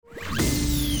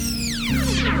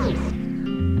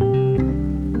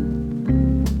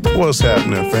What's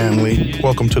happening, family?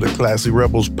 Welcome to the Classy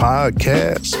Rebels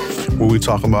podcast, where we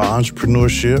talk about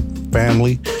entrepreneurship,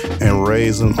 family, and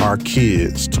raising our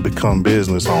kids to become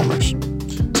business owners.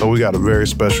 So we got a very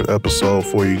special episode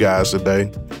for you guys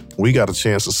today. We got a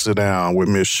chance to sit down with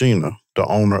Miss Sheena, the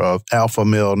owner of Alpha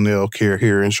Male Nail Care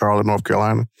here in Charlotte, North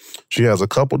Carolina. She has a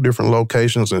couple different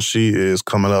locations, and she is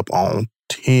coming up on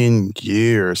 10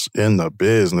 years in the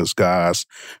business, guys.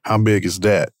 How big is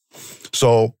that?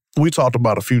 So we talked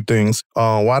about a few things.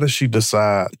 Why did she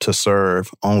decide to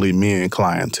serve only men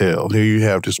clientele? Here you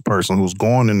have this person who's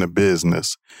going into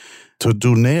business to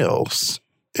do nails,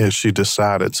 and she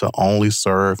decided to only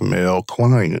serve male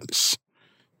clients.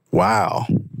 Wow.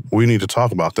 We need to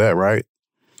talk about that, right?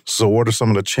 So what are some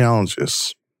of the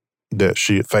challenges that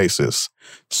she faces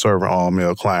serving all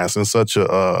male clients in such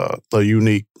a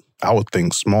unique, I would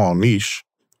think, small niche,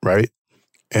 right?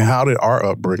 And how did our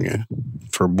upbringing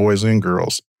for boys and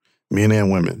girls, men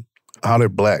and women, how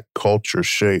did Black culture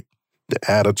shape the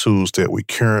attitudes that we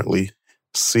currently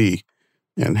see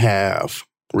and have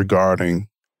regarding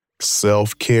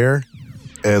self-care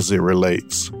as it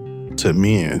relates to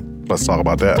men? Let's talk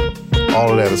about that.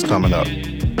 All of that is coming up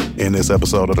in this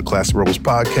episode of the Classy Rebels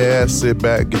podcast. Sit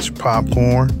back, get your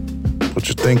popcorn, put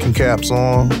your thinking caps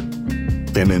on,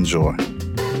 and enjoy.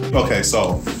 Okay,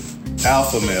 so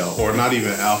alpha male, or not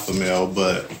even alpha male,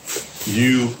 but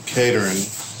you catering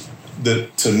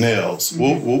to nails.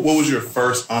 What was your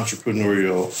first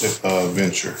entrepreneurial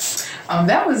venture?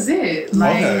 That was it.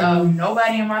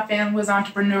 Nobody in my family was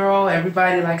entrepreneurial.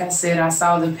 Everybody, like I said, I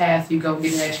saw the path. You go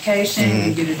get an education,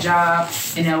 you get a job,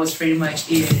 and that was pretty much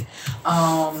it.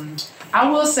 I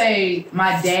will say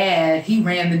my dad, he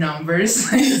ran the numbers.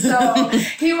 So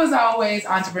he was always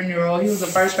entrepreneurial. He was the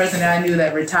first person that I knew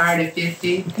that retired at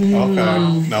 50. Okay.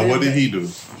 Now, what did he do?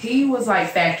 He was like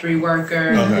factory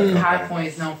worker. High Point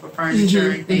is known for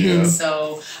furniture and things. Yeah.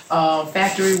 So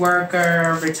factory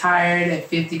worker, retired at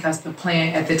 50 because the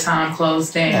plant at the time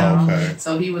closed down. Okay.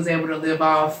 So he was able to live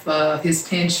off his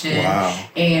pension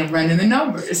and running the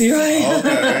numbers.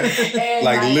 Okay.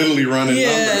 like literally running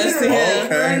numbers. Yeah.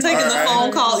 Okay. Taking the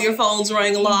phone call, your phone's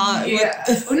rang a lot. Yeah.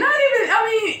 Well, not even,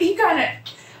 he kind of,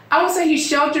 I would say he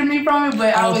sheltered me from it,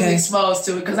 but I was exposed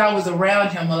to it because I was around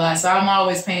him a lot. So I'm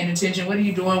always paying attention. What are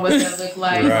you doing? What's that look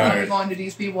like? Right. Are you going to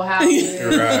these people's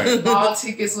houses? Right. Ball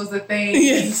tickets was a thing.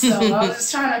 Yeah. So I was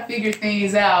just trying to figure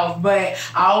things out. But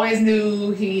I always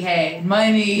knew he had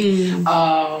money. He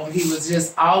was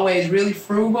just always really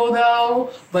frugal,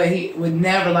 though. But he would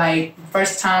never,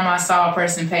 first time I saw a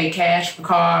person pay cash for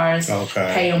cars,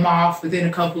 pay them off within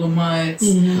a couple of months.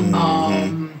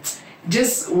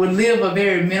 Just would live a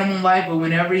very minimum life, but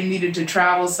whenever he needed to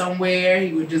travel somewhere,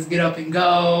 he would just get up and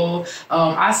go.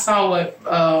 I saw what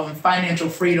financial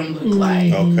freedom looked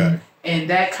like. Okay. And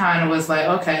that kind of was like,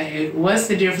 okay, what's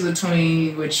the difference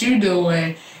between what you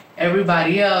doing,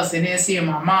 everybody else, and then seeing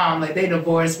my mom, they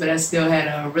divorced, but I still had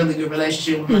a really good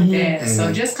relationship with my dad.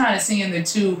 So just kind of seeing the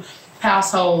two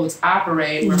households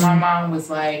operate, where my mom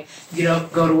was like, get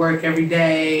up, go to work every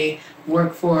day,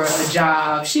 work for a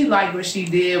job. She liked what she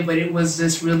did, but it was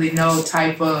just really no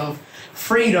type of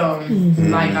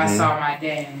freedom like I saw my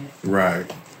dad.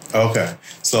 Right. Okay.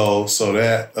 So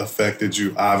that affected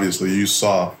you. Obviously, you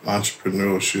saw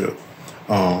entrepreneurship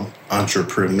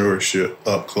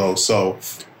up close. So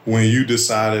when you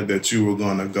decided that you were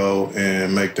going to go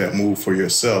and make that move for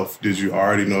yourself, did you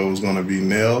already know it was going to be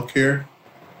nail care?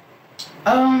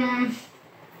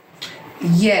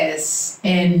 Yes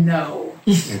and no.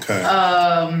 Okay.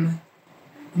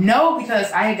 No,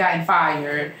 because I had gotten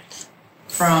fired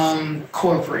from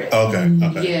corporate. Okay.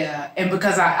 Yeah, and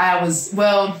because I was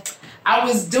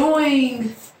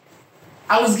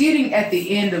getting at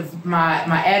the end of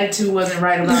my attitude wasn't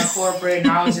right about corporate, and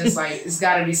I was just like, it's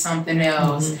got to be something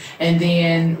else. And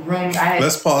then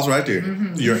let's pause right there.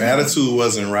 Your attitude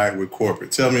wasn't right with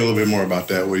corporate. Tell me a little bit more about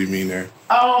that. What do you mean there?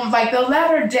 The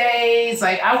latter days,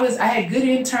 I had good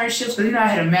internships, but I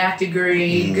had a math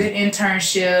degree, good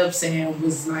internships, and it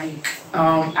was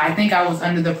I think I was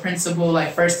under the principle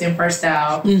first in, first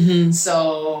out.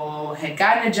 So had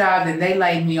gotten a job, then they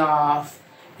laid me off,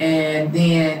 and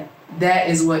then that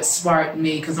is what sparked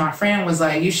me, because my friend was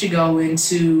like, you should go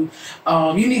into,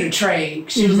 you need a trade.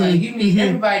 She was like,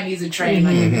 everybody needs a trade.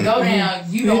 If you go down,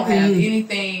 you don't have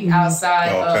anything outside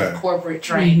of corporate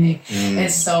training.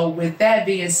 And so with that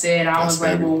being said, I was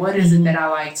like, well, what is it that I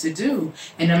like to do?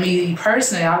 And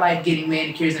personally, I like getting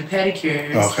manicures and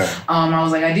pedicures. I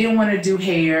was like, I didn't want to do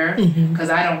hair because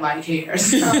I don't like hair.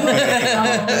 So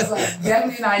I was like,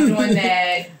 definitely not doing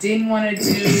that. Didn't want to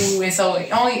do, and so the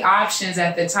only options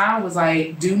at the time was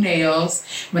like, do nails.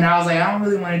 But I was like, I don't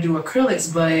really want to do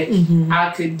acrylics, but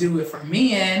I could do it for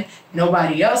men.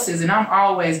 Nobody else is, and I'm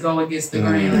always go against the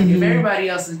grain. Like, if everybody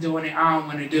else is doing it, I don't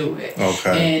want to do it.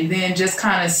 Okay. And then just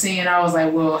kind of seeing, I was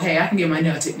like, well, hey, I can get my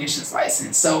nail technician's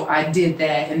license. So I did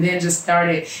that, and then just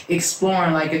started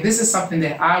exploring, like, if this is something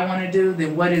that I want to do,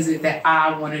 then what is it that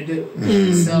I want to do?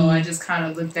 So I just kind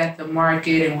of looked at the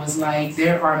market and was like,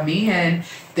 there are men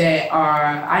that are,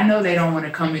 I know they don't want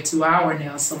to come into our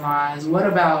nail salons. What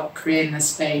about creating a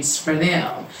space for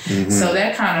them? So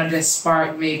that kind of just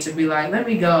sparked me to be like, let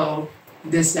me go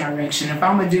this direction. If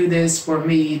I'm going to do this for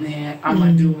me, then I'm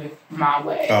going to do it my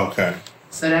way. Okay.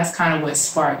 So that's kind of what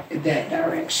sparked that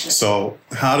direction. So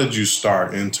how did you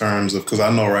start in terms of, because I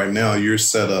know right now you're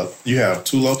set up, you have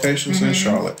 2 locations in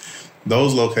Charlotte.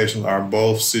 Those locations are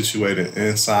both situated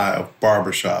inside of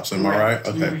barbershops. Am I right?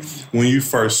 Okay. When you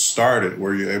first started,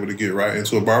 were you able to get right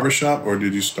into a barbershop, or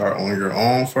did you start on your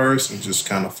own first and just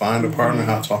kind of find a partner?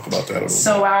 How talk about that a little bit?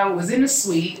 So I was in a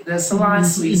suite. The salon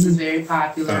suites is very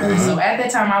popular. So at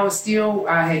that time, I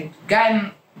had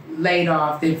gotten laid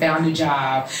off, then found a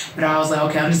job, but I was like,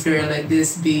 okay, I'm just going to let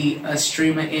this be a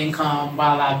stream of income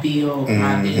while I build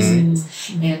my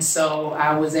business. And so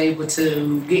I was able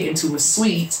to get into a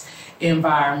suite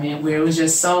environment where it was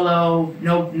just solo,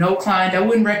 no client. I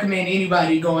wouldn't recommend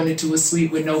anybody going into a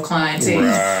suite with no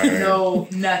clientele, no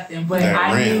nothing. But that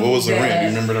I rent. knew What was the that rent? Do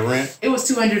you remember the rent? It was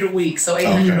 $200 a week, so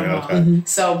 $800 a month.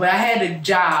 So, but I had a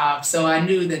job, so I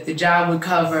knew that the job would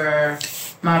cover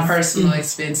my personal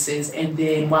expenses, and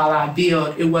then while I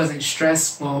built, it wasn't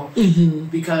stressful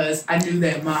because I knew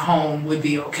that my home would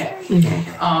be okay.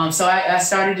 So I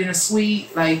started in a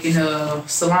suite, like in a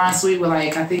salon suite with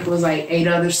like, I think it was like 8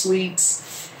 other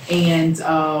suites, and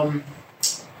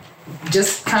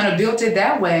just kind of built it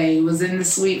that way. Was in the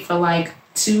suite for like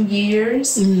 2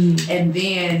 years, and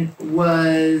then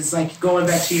was like, going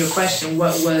back to your question,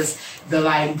 what was the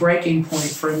like breaking point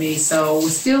for me? So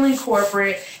was still in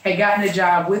corporate, had gotten a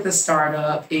job with a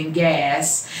startup in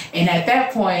gas, and at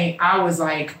that point I was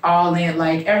like all in,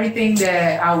 like everything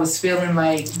that I was feeling,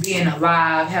 like being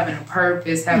alive, having a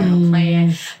purpose, having a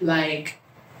plan, like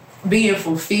being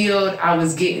fulfilled, I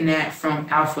was getting that from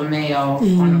Alpha Male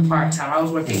on a part-time. I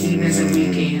was working evenings and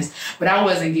weekends, but I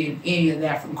wasn't getting any of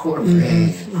that from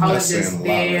corporate. I was just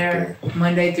there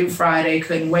Monday through Friday,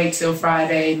 couldn't wait till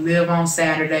Friday, live on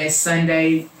Saturday,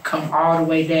 Sunday, come all the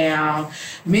way down,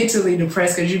 mentally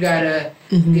depressed because you gotta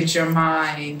get your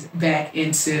mind back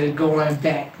into going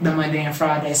back the Monday and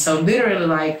Friday. So literally,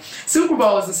 like, Super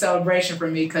Bowl is a celebration for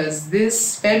me because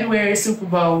this February Super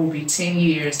Bowl will be 10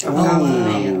 years.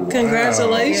 Congratulations.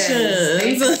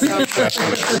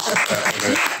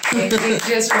 It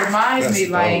just reminds me,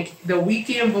 like, the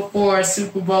weekend before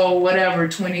Super Bowl, whatever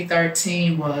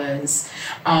 2013 was,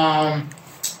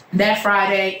 that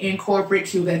Friday in corporate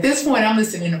queue. At this point, I'm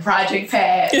listening to Project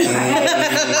Pat.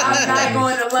 I'm not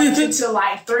going to lunch until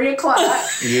like 3 o'clock.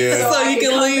 So you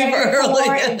can leave early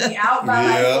and be out by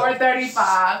like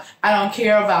 4:35. I don't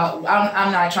care about.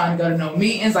 I'm not trying to go to no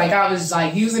meetings. Like, I was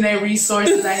like using their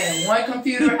resources. I had one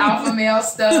computer, Alpha Male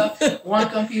stuff, one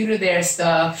computer, their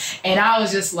stuff, and I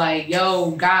was just like,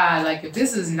 yo, God, like, if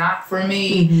this is not for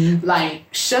me, like,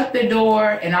 shut the door,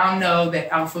 and I'll know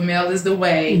that Alpha Male is the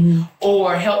way,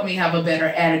 or help me have a better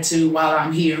attitude while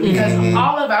I'm here, because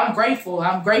all of it, I'm grateful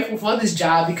for this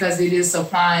job because it is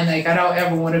supplying. Like, I don't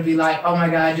ever want to be like, oh my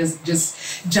God, just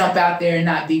jump out there and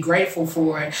not be grateful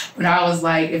for it. But I was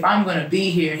like, if I'm going to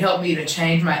be here, help me to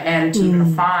change my attitude or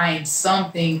find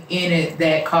something in it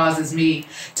that causes me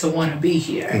to want to be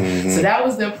here. So that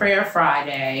was the prayer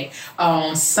Friday.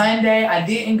 Sunday, I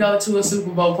didn't go to a Super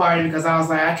Bowl party because I was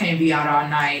like, I can't be out all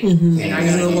night and I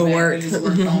got to go back and just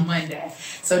work on Monday.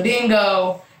 So didn't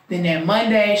go. Then that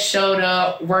Monday, showed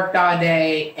up, worked all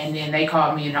day, and then they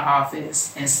called me in the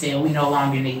office and said, we no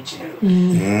longer need you.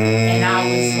 And I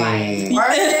was like,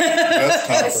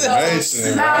 that's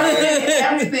confirmation. And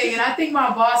everything. And I think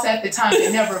my boss at the time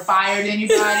had never fired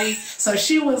anybody. So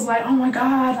she was like, oh my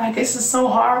God, like, this is so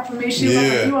hard for me. She was like,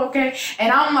 are you okay?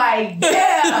 And I'm like,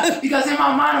 yeah. Because in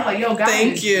my mind, I'm like, yo, God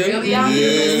is really out here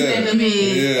listening to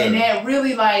me. And that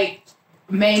really, like,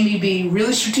 made me be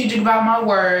really strategic about my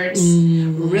words,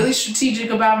 really strategic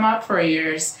about my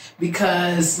prayers,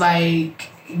 because, like,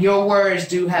 your words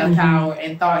do have power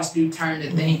and thoughts do turn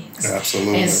to things.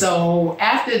 Absolutely. And so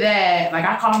after that, like,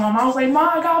 I called my mom. I was like,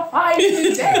 Mom, I got fired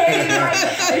today.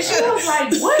 And she was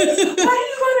like, what are you going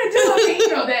to do? I mean, you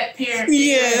know, that parent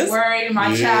ignorant worry,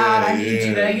 my child, I need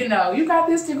you to, you got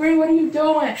this degree, what are you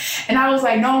doing? And I was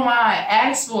like, no, Ma,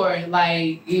 ask for it.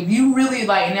 Like, if you really,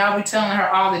 like, now we're telling her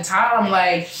all the time,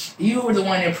 like, you were the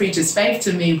one that preaches faith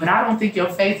to me, but I don't think your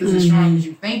faith is as strong as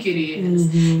you think it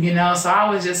is. So I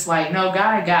was just like, no,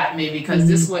 God got me, because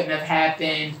this wouldn't have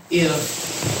happened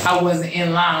if I wasn't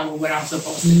in line with what I'm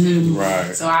supposed to do.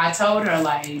 Right. So I told her,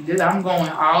 like, I'm going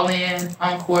all in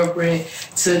on corporate,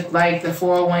 took like the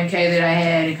 401k that I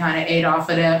had and kind of ate off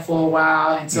of that for a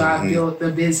while until I built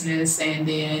the business, and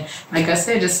then, like I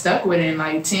said, just stuck with it in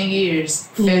like 10 years,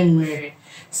 February.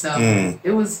 So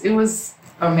it was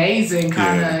amazing,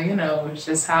 kind of,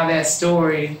 just how that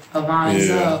story aligns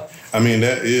up. I mean,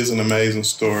 that is an amazing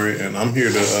story, and I'm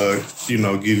here to,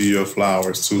 give you your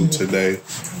flowers too today,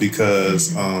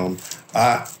 because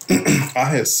I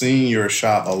had seen your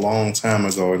shop a long time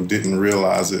ago and didn't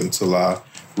realize it until I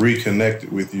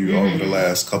reconnected with you over the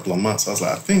last couple of months. I was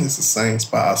like, I think it's the same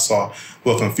spot I saw.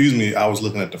 Well, confused me. I was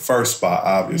looking at the first spot,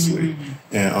 obviously,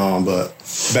 and but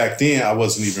back then I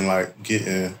wasn't even like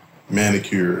getting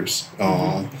manicures.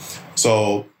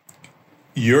 So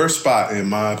your spot, in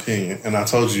my opinion, and I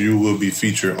told you will be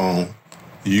featured on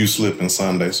You Slipping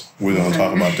Sundays. We're gonna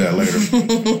talk about that later.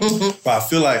 But I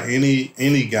feel like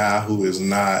any guy who is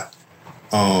not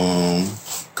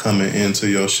coming into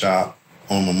your shop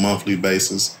on a monthly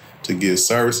basis to get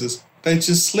services, they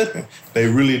just slipping. They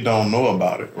really don't know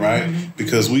about it, right?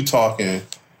 Because we talking.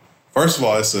 First of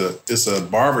all, it's a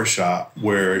barber shop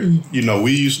where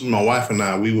my wife and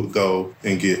I, we would go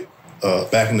and get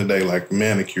back in the day like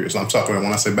manicures. I'm talking when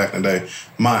I say back in the day,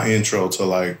 my intro to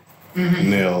like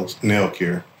nail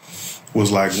care was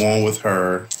like going with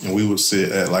her, and we would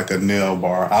sit at like a nail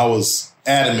bar. I was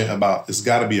adamant about it's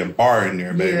got to be a bar in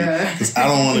there, baby, because I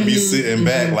don't want to be sitting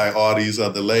back like all these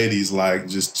other ladies like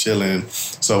just chilling.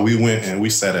 So we went and we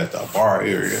sat at the bar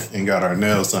area and got our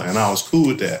nails done, and I was cool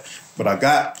with that. But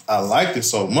I liked it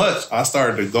so much, I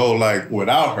started to go like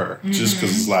without her, just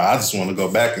because it's like I just want to go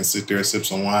back and sit there and sip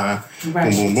some wine, boom,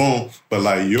 boom, boom. But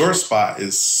like your spot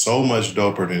is so much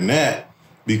doper than that,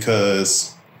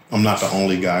 because I'm not the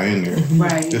only guy in there.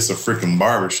 Right. It's a freaking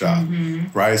barbershop,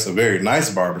 right? It's a very nice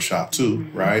barbershop too,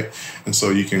 right? And so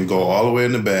you can go all the way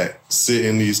in the back, sit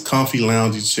in these comfy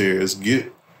loungy chairs,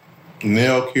 get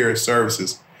nail care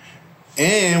services,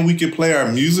 and we can play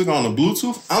our music on the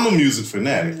Bluetooth. I'm a music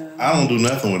fanatic. I don't do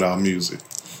nothing without music.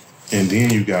 And then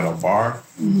you got a bar,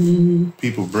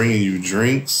 people bringing you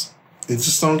drinks. It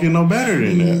just don't get no better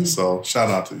than that. So shout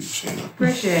out to you, Sheena.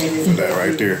 Appreciate it. For that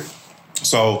right there.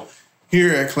 So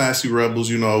here at Classy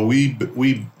Rebels,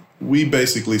 we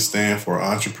basically stand for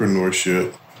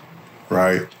entrepreneurship,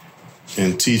 right?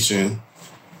 And teaching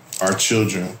our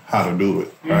children how to do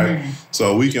it, right?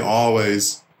 So we can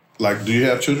always, like, do you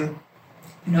have children?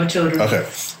 No children. Okay.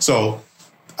 So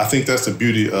I think that's the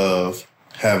beauty of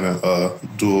having a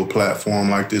dual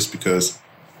platform like this, because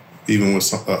even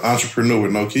with an entrepreneur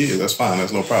with no kids, that's fine.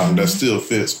 That's no problem. That still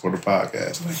fits for the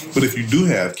podcast. But if you do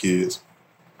have kids,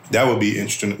 that would be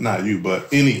interesting. Not you, but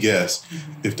any guest,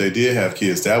 if they did have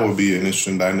kids, that would be an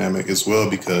interesting dynamic as well,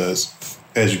 because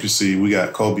as you can see, we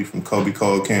got Kobe from Kobe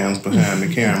Cold Cams behind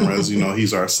the cameras.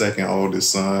 He's our second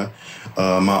oldest son.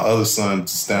 My other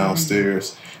son's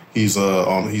downstairs. He's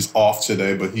off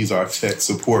today, but he's our tech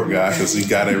support guy because he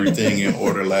got everything in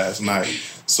order last night.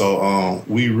 So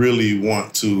we really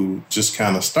want to just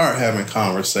kind of start having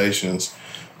conversations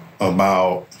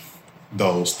about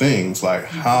those things, like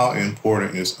how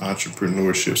important is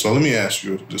entrepreneurship? So let me ask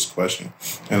you this question,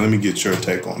 and let me get your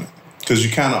take on it, because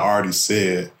you kind of already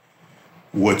said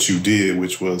what you did,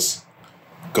 which was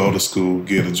go to school,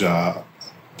 get a job.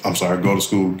 Go to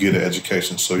school, get an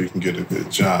education so you can get a good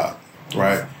job,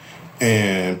 right?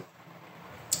 And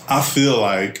I feel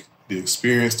like the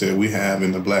experience that we have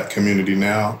in the Black community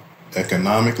now,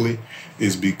 economically,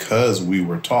 is because we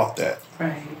were taught that.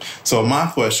 Right. So my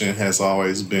question has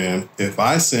always been, if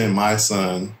I send my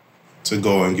son to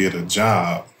go and get a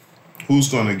job,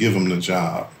 who's going to give him the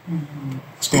job?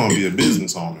 It's going to be a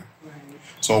business owner. Right.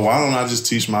 So why don't I just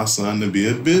teach my son to be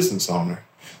a business owner?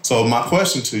 So my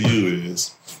question to you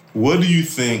is, what do you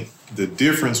think the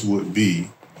difference would be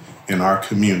in our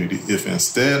community if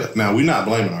instead, now we're not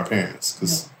blaming our parents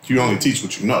because you only teach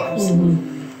what you know.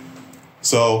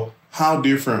 So how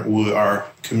different would our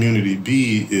community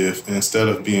be if instead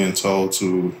of being told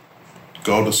to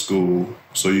go to school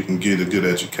so you can get a good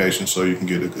education, so you can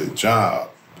get a good job,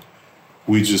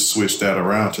 we just switch that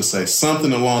around to say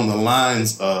something along the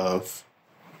lines of,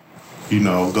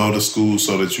 go to school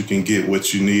so that you can get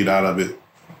what you need out of it,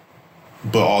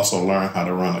 but also learn how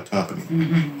to run a company.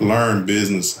 Learn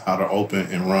business, how to open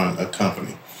and run a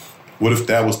company. what if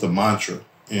that was the mantra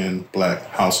in Black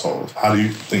households? How do you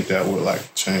think that would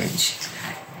like change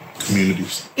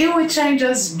communities? It would change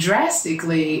us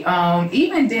drastically.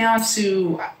 Even down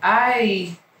to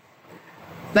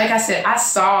like I said, I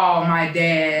saw my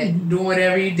dad do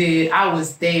whatever he did. I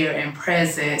was there and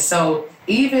present. So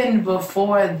even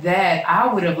before that,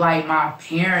 I would have liked my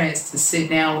parents to sit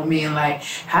down with me and like,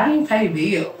 how do you pay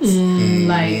bills?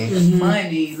 Like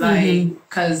money, like,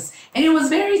 and it was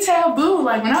very taboo.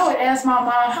 Like when I would ask my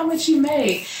mom how much you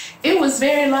make, it was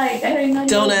very like, that ain't none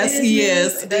of your Don't ask, business.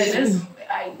 yes.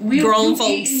 Grown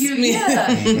folks.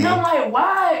 And I'm like,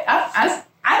 why?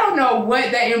 I don't know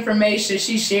what that information,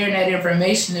 she sharing that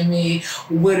information to me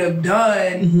would have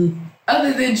done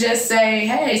other than just say,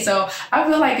 hey. So I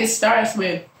feel like it starts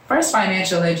with first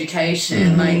financial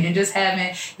education, like, and just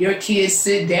having your kids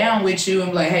sit down with you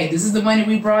and be like, hey, this is the money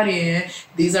we brought in.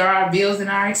 These are our bills and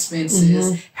our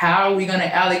expenses. How are we going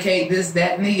to allocate this,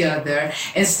 that, and the other?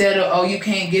 Instead of, oh, you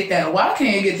can't get that. Well, I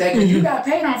can't get that because you got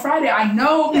paid on Friday. I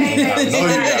know payday. I know you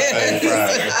got paid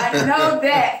Friday. I know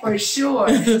that for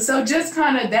sure. So just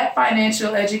kind of that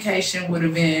financial education would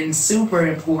have been super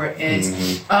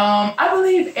important. I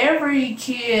believe every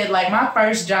kid, like my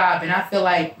first job, and I feel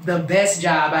like the best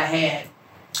job I had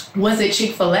was at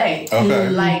Chick-fil-A. Okay.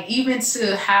 Like even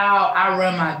to how I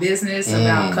run my business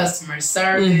about customer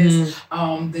service,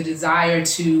 the desire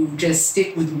to just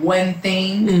stick with one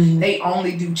thing. They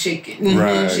only do chicken.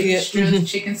 Right. Chicken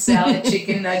strips, chicken salad,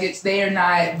 chicken nuggets. They are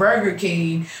not Burger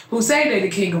King, who say they're the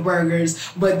king of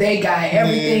burgers, but they got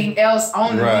everything else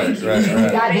on the menu.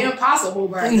 They got Impossible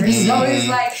burgers. So it's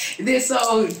like this.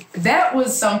 So that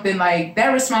was something like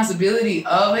that responsibility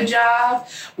of a job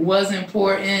was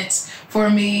important for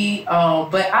me.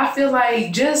 But I feel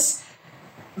like just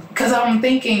because I'm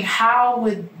thinking, how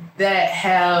would that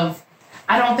have,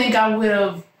 I don't think I would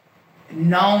have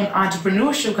known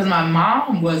entrepreneurship because my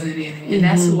mom wasn't in it. And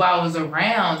that's who I was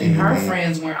around. And her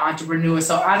friends weren't entrepreneurs.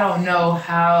 So I don't know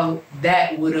how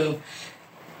that would have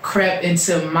crept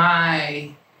into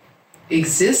my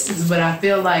existence. But I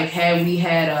feel like had we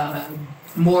had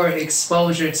more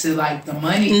exposure to like the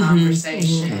money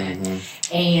conversation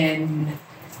and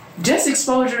just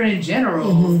exposure in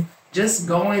general, just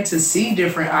going to see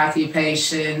different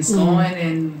occupations, going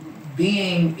and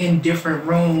being in different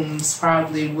rooms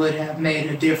probably would have made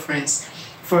a difference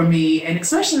for me. And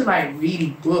especially like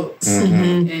reading books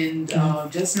and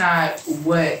just not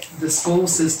what the school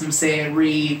system said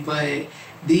read, but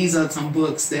these are some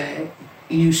books that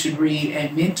you should read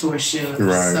and mentorship.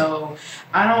 Right. So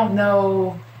I don't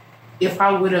know if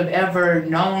I would have ever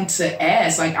known to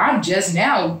ask. Like I'm just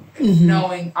now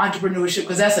knowing entrepreneurship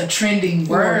because that's a trending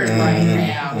word right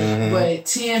now. But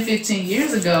 10, 15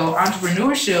 years ago,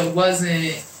 entrepreneurship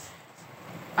wasn't,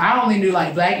 I only knew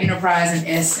like Black Enterprise and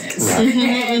Essence.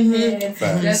 And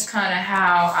that's kind of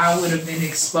how I would have been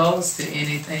exposed to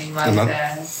anything like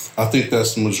that. I think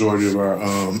that's the majority of our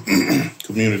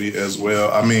community as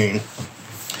well. I mean,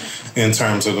 in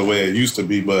terms of the way it used to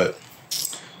be, but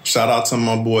shout out to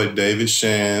my boy David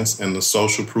Shands and the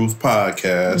Social Proof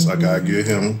Podcast. I gotta give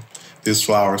him his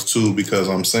flowers too, because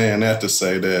I'm saying that to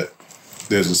say that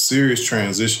there's a serious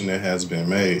transition that has been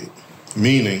made.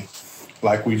 Meaning,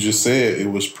 like we just said,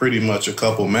 it was pretty much a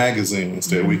couple magazines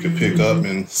that we could pick up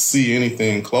and see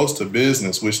anything close to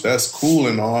business, which that's cool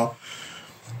and all.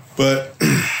 But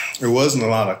there wasn't a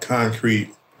lot of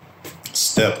concrete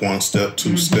step 1, step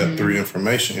 2, step 3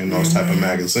 information in those type of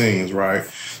magazines, right?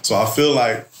 So I feel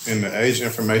like in the age of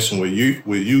information with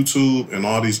YouTube and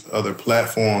all these other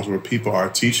platforms where people are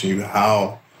teaching you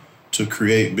how to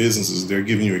create businesses, they're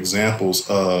giving you examples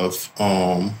of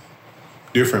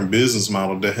different business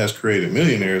model that has created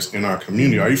millionaires in our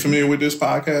community. Are you familiar with this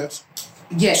podcast?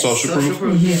 Yes. Social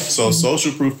Proof? Yes. So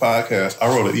Social Proof Podcast, I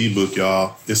wrote an ebook,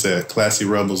 y'all. It's at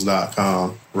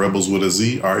classyrebels.com. Rebels with a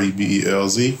Z,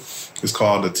 REBELZ. It's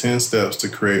called The 10 Steps to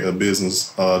Create a Business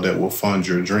That Will Fund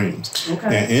Your Dreams.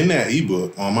 Okay. And in that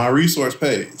ebook, on my resource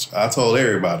page, I told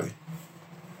everybody,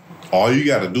 all you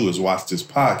got to do is watch this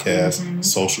podcast,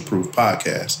 Social Proof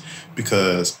Podcast,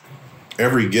 because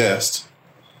every guest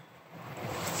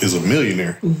is a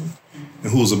millionaire and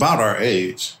who's about our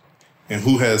age and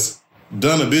who has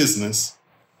done a business.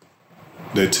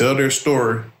 They tell their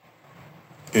story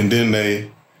and then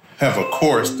they have a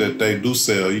course that they do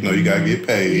sell. You know, you got to get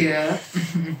paid. Yeah.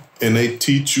 And they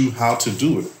teach you how to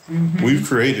do it. We've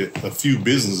created a few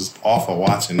businesses off of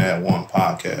watching that one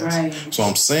podcast. Right. So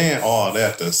I'm saying all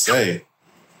that to say,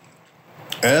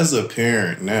 as a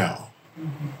parent now,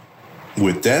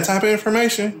 with that type of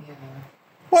information,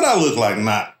 what I look like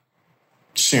not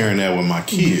sharing that with my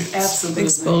kids. Absolutely.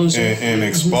 Exposure. And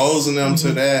exposing them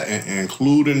to that and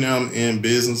including them in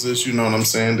businesses, you know what I'm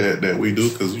saying, that we do,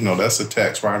 because, you know, that's a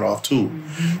tax write-off too,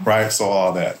 right? So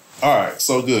all that. All right,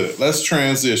 so good. Let's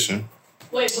transition.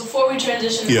 Wait, before we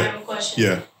transition, I have a question.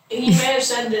 Yeah. You may have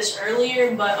said this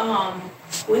earlier, but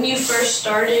when you first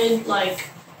started, like,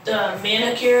 the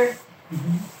manicure,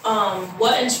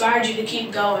 what inspired you to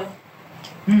keep going?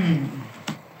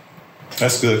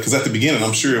 That's good, because at the beginning,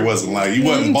 I'm sure it wasn't like, you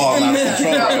wasn't balling out of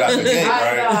control right out the gate,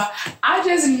 right? I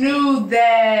just knew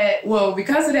that, well,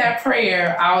 because of that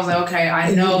prayer, I was like, okay,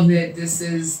 I know that this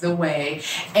is the way.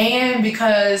 And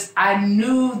because I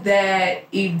knew that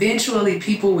eventually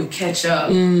people would catch up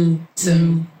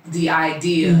to the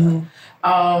idea.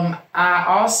 I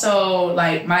also,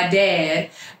 like, my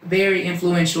dad, very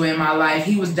influential in my life.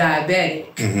 He was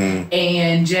diabetic.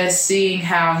 And just seeing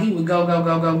how he would go. But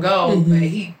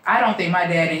I don't think my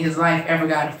dad in his life ever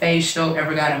got a facial,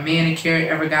 ever got a manicure,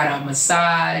 ever got a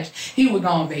massage. He would go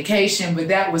on vacation, but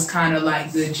that was kind of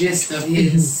like the gist of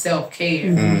his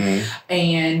self-care.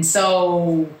 And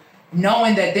so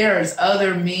knowing that there's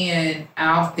other men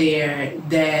out there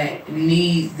that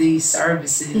need these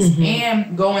services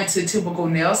and going to typical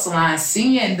nail salons,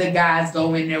 seeing the guys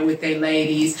go in there with their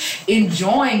ladies,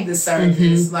 enjoying the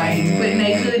service, like putting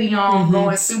their hoodie on,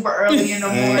 going super early in the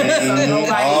morning so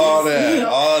nobody all can see them.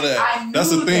 that. That's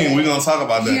the thing. We're going to talk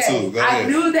about that too. Go ahead. I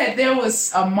knew that there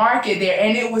was a market there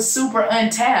and it was super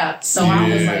untapped. So I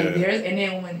was like, and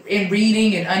then when in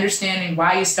reading and understanding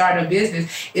why you start a business,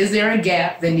 is there a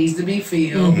gap that needs to be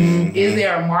filled? Is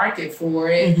there a market for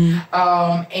it?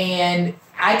 And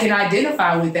I can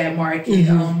identify with that market.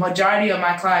 Majority of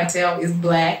my clientele is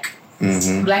Black.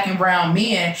 Black and brown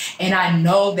men, and I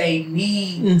know they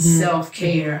need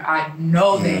self-care. I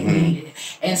know they need it.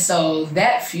 And so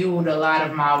that fueled a lot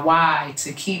of my why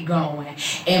to keep going.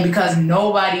 And because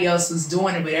nobody else was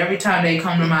doing it, but every time they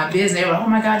come to my business, they were like, oh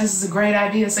my God, this is a great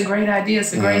idea. It's a great idea.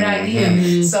 It's a great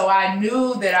idea. So I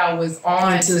knew that I was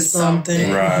on to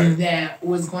something that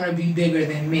was going to be bigger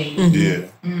than me.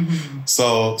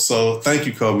 So thank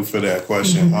you, Kobe, for that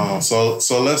question. So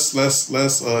let's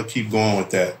keep going with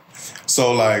that.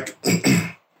 So, like,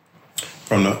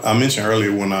 I mentioned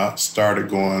earlier when I started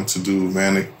going to do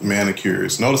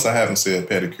manicures. Notice I haven't said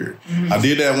pedicure. I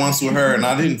did that once with her, and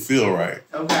I didn't feel right.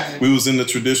 We was in the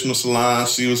traditional salon.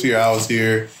 She was here. I was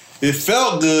here. It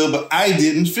felt good, but I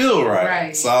didn't feel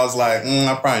right. So I was like,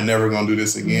 I'm probably never going to do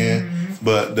this again.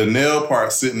 But the nail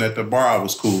part sitting at the bar I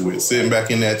was cool with. Sitting back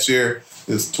in that chair,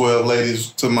 there's 12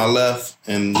 ladies to my left,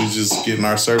 and we just getting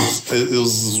our service. It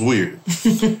was weird.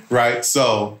 Right?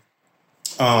 So...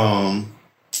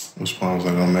 which point was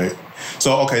I gonna make?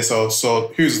 So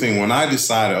here's the thing. When I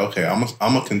decided, okay, I'm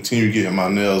gonna continue getting my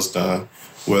nails done,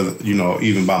 whether, you know,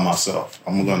 even by myself.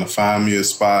 I'm gonna find me a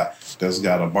spot that's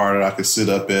got a bar that I could sit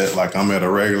up at, like I'm at a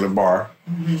regular bar,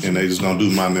 and they just gonna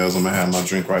do my nails. I'm gonna have my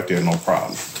drink right there, no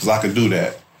problem, because I could do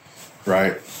that,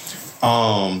 right?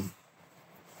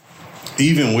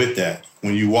 Even with that,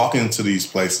 when you walk into these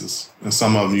places, and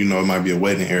some of them, you know, it might be a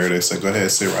waiting area, they say, go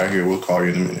ahead, sit right here, we'll call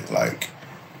you in a minute. Like,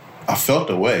 I felt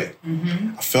the way.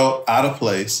 I felt out of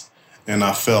place, and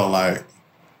I felt like,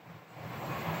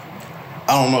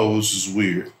 I don't know, it was just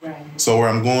weird. So where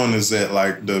I'm going is that,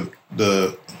 like, the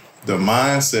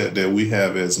mindset that we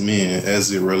have as men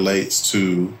as it relates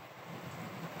to,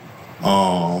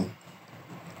 I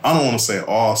don't want to say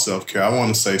all self-care. I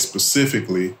want to say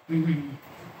specifically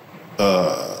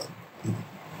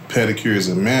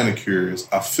pedicures and manicures.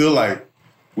 I feel like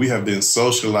we have been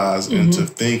socialized into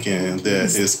thinking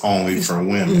that it's only for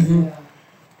women.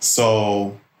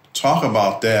 So talk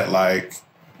about that. Like,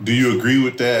 do you agree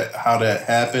with that, how that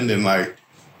happened? And, like,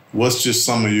 what's just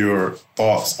some of your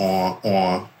thoughts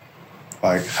on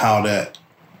like, how that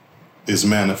is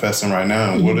manifesting right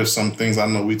now? And what are some things, I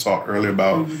know we talked earlier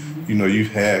about, you know,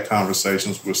 you've had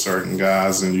conversations with certain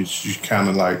guys and you kind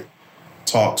of, like,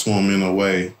 talk to them in a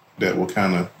way that will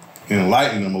kind of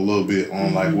enlighten them a little bit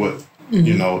on, like, what,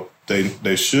 you know,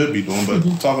 they should be doing. But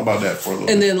talk about that for a little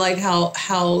bit. And then, like,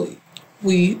 how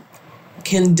we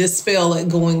can dispel it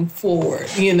going forward,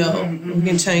 you know. We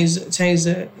can change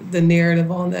the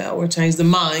narrative on that, or change the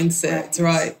mindsets,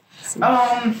 right?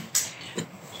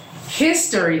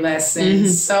 History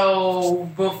lessons. So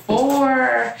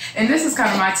before, and this is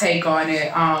kind of my take on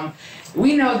it,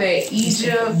 we know that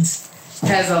Egypt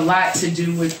has a lot to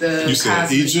do with the... You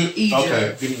said Egypt?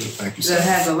 Okay. Thank you, sir. That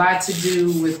has a lot to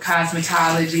do with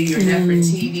cosmetology or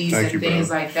Nefertiti's and things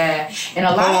like that. And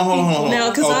a lot of people...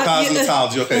 Now,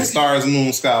 cosmetology. Okay, stars,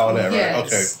 moon, sky, all that, right?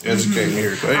 Okay, educate me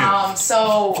here. Go ahead.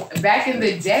 So back in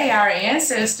the day, our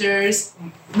ancestors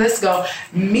let's go.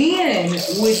 Men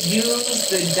would use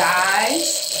the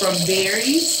dyes from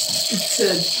berries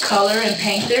to color and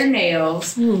paint their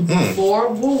nails before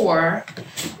war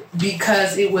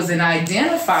because it was an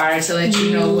identifier to let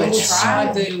you know what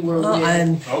tribe you were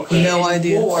with. No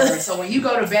idea. War. So when you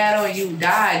go to battle and you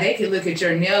die, they can look at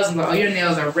your nails and go, oh, your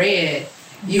nails are red.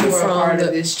 You were a part of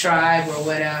this tribe or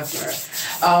whatever.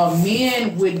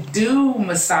 Men would do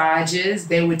massages.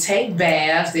 They would take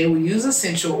baths. They would use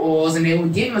essential oils, and they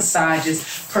would get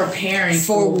massages preparing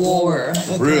for war.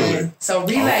 Okay. Really? So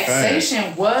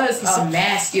relaxation was a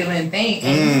masculine thing,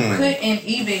 and you couldn't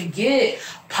even get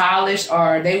polished,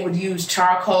 or they would use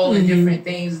charcoal and different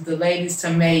things, the ladies,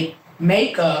 to make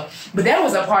makeup, but that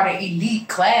was a part of elite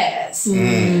class.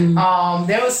 There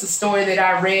was a story that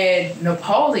I read.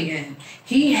 Napoleon,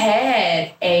 he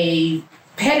had a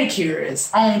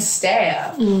pedicurist on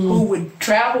staff who would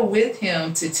travel with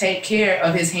him to take care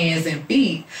of his hands and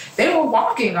feet. They were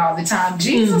walking all the time.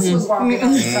 Jesus was walking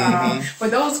all the time. For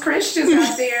those Christians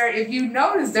out there, if you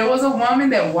notice, there was a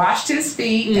woman that washed his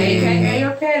feet, aka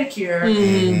a pedicure,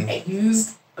 and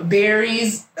used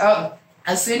berries,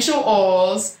 essential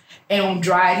oils, and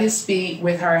dried his feet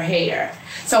with her hair.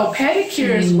 So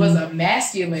pedicures was a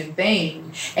masculine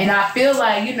thing. And I feel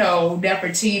like,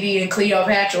 Nefertiti and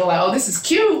Cleopatra were like, oh, this is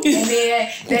cute. And then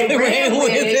they ran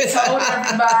with it, told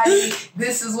everybody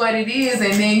this is what it is.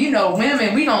 And then,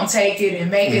 women, we gonna take it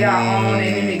and make it our own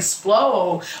and then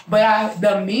explode. But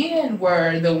the men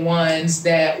were the ones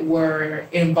that were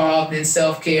involved in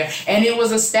self-care. And it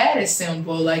was a status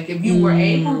symbol. Like if you were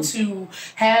able to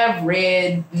have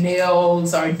red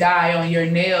nails or dye on your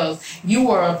nails, you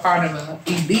were a part of an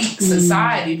elite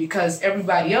society because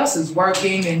everybody else is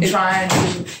working and trying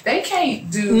to, they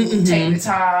can't take the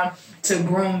time to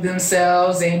groom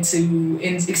themselves and to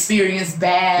experience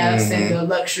baths and the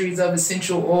luxuries of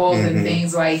essential oils and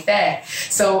things like that.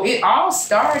 So it all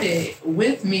started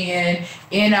with men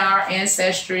in our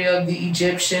ancestry of the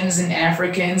Egyptians and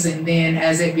Africans, and then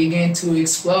as it began to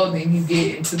explode, then you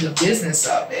get into the business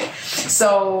of it.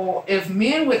 So if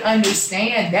men would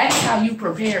understand that's how you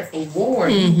prepared for war,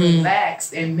 you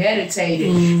relaxed and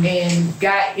meditated and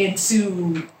got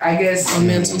into, I guess,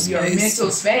 your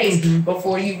mental space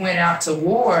before you went out to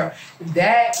war,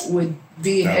 that would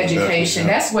be an education.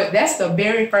 That's the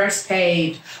very first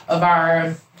page of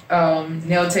our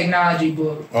nail technology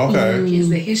book. Okay. Is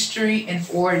the history and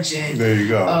origin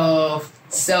of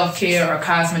self-care or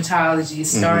cosmetology.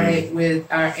 Started with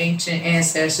our ancient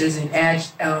ancestors in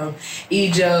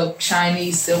Egypt,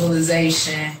 Chinese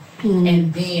civilization,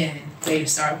 and then they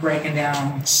start breaking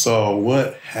down. So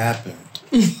what happened?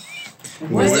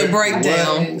 Where's the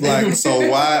breakdown? So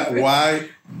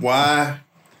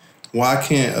why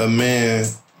can't a man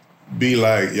be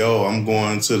like, yo, I'm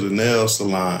going to the nail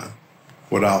salon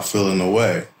without feeling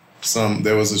away?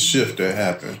 There was a shift that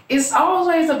happened. It's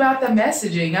always about the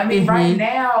messaging. I mean, right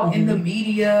now in the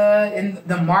media and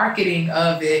the marketing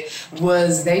of it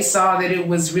they saw that it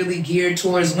was really geared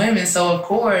towards women. So of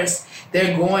course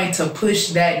they're going to push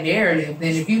that narrative.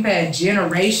 Then if you've had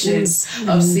generations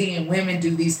of seeing women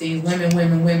do these things, women,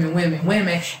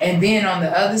 and then on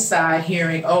the other side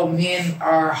hearing, oh, men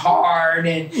are hard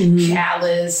and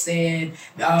callous and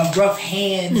rough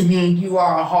hands mean you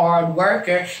are a hard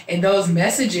worker, and those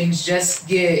messagings just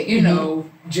get,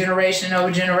 generation over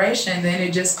generation, then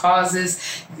it just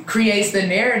creates the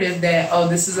narrative that, oh,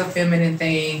 this is a feminine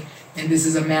thing and this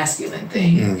is a masculine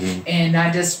thing. And I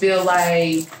just feel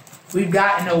like we've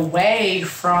gotten away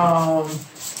from,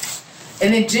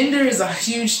 and then gender is a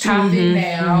huge topic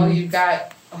now. You've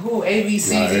got A, B,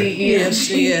 C, D, E, F,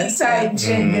 G type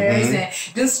genders, and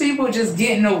just people just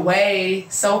getting away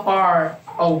so far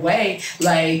away.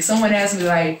 Like someone asked me,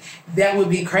 like, that would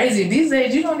be crazy. These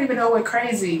days, you don't even know what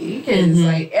crazy is.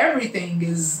 Like everything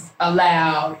is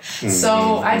allowed.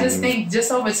 So I just think just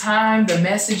over time, the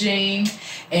messaging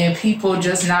and people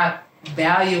just not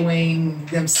valuing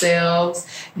themselves,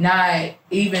 not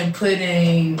even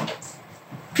people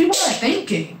are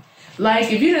thinking.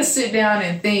 Like if you just sit down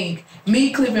and think,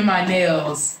 me clipping my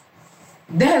nails,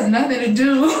 that has nothing to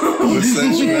do with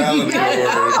sensuality or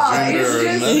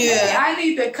gender. I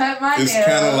need to cut my nails. It's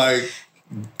kind of like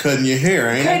cutting your hair,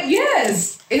 ain't it?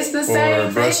 Yes, it's the same thing.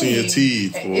 Or brushing your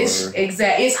teeth.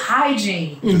 It's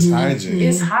hygiene. It's hygiene.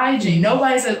 It's hygiene.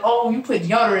 Nobody says, oh, you put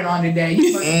deodorant on today.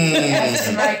 You must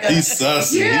be like he's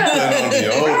sussy. Yeah. He put on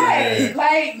deodorant. Right.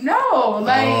 Like, no.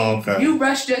 Like, you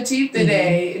brushed your teeth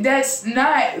today. That's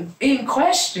not in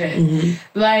question.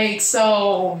 Like,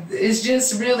 so it's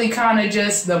just really kind of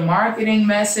just the marketing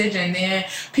message, and then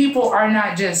people are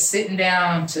not just sitting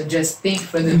down to just think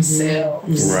for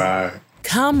themselves. Right.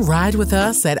 Come ride with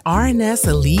us at RNS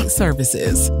Elite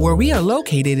Services, where we are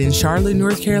located in Charlotte,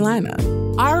 North Carolina.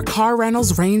 Our car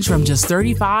rentals range from just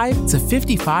 $35 to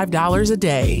 $55 a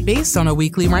day, based on a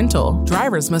weekly rental.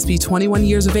 Drivers must be 21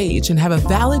 years of age and have a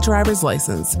valid driver's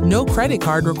license. No credit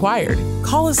card required.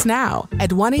 Call us now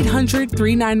at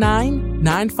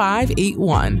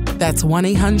 1-800-399-9581. That's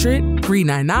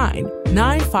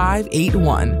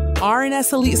 1-800-399-9581.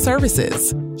 R&S Elite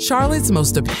Services, Charlotte's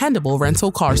most dependable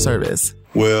rental car service.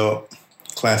 Well,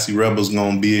 Classy Rebels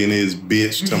gonna be in his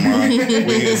bitch tomorrow.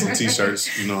 We get some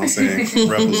t-shirts, you know what I'm saying?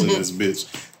 Rebels in this bitch.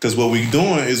 Because what we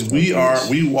doing is we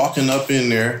walking up in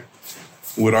there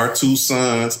with our two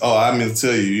sons. Oh, I meant to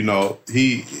tell you, you know,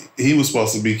 he was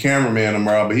supposed to be cameraman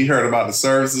tomorrow, but he heard about the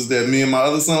services that me and my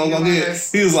other son was gonna get.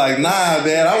 He was like, nah,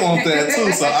 Dad, I want that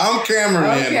too. So I'm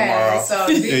cameraman tomorrow. So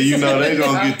and you know, they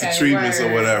gonna get the treatments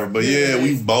or whatever. But yeah,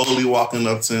 we boldly walking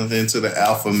up into the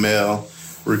Alpha Male,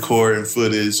 recording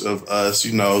footage of us,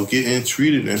 you know, getting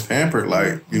treated and pampered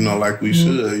like, you know, like we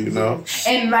should, you know.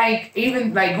 And like,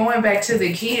 even like going back to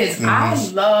the kids, I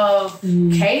love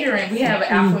catering. We have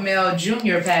an Alpha Male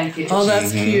Junior package. Oh,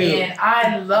 that's cute. And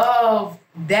I love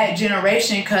that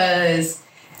generation because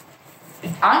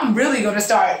I'm really going to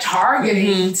start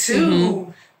targeting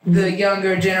the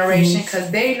younger generation because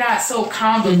they're not so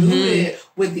convoluted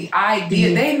with the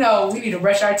idea. They know we need to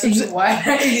brush our teeth.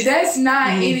 That's not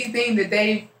anything that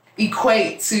they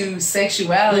equate to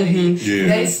sexuality.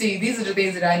 They see these are the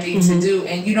things that I need to do,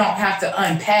 and you don't have to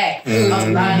unpack a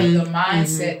lot of the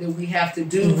mindset that we have to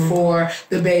do for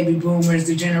the baby boomers,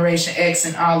 the Generation X,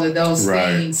 and all of those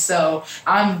things. So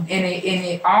I'm in it. And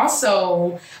it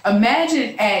also,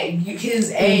 imagine at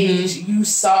his age, you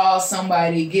saw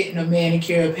somebody getting a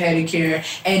manicure, a pedicure,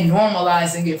 and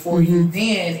normalizing it for you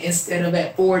then instead of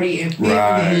at 40 and 50. You're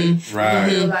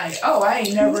like, oh, I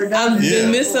ain't never done this. I've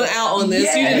been missing out on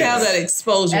this. You didn't have that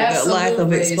exposure, that lack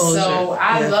of exposure. So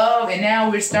I love, and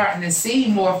now we're starting to see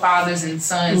more fathers and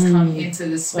sons come into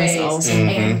the space. Awesome.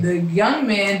 And the young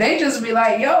men, they just be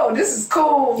like, yo, this is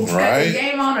cool. Got the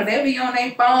game on, or they be on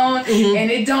their phone,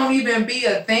 and it don't even be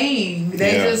a thing.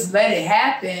 They just let it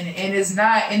happen, and it's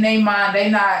not in their mind. They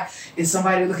not, is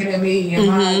somebody looking at me? Am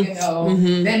I, you know,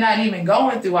 they're not even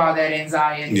going through all that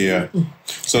anxiety. Yeah.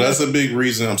 So that's a big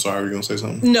reason. I'm sorry, were you going to say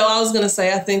something? No, I was going to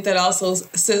say, I think that also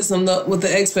sets them up with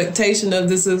the expectation of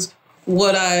this is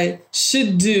what I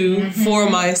should do for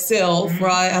myself,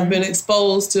 right? I've been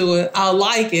exposed to it. I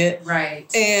like it. Right.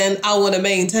 And I want to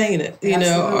maintain it, you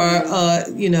know, or,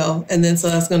 you know, and then so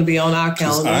that's going to be on our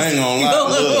calendar. I ain't going to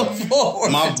lie.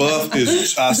 Look, my buff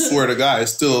is, I swear to God,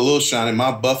 it's still a little shiny.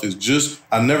 My buff is just,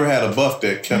 I never had a buff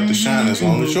that kept the shine as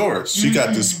long as yours. She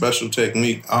got this special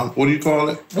technique. What do you call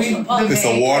it? It's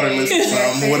a waterless.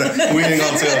 Whatever. We ain't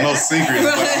going to tell no secrets,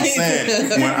 but I'm saying,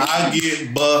 when I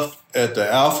get buff at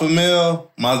the Alpha Male,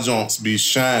 my joints be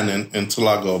shining until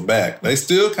I go back. They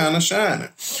still kind of shining.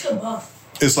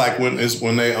 It's like when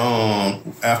they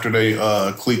after they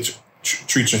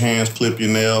treat your hands, clip your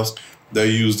nails, they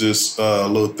use this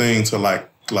little thing to like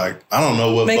I don't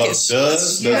know what buff does.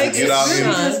 Does it get out here?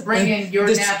 Just bringing your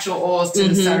natural oils to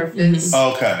the surface.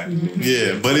 Okay,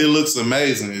 yeah, but it looks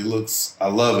amazing. I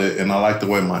love it, and I like the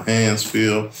way my hands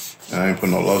feel. I ain't put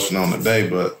no lotion on today,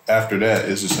 but after that,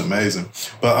 it's just amazing.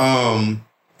 But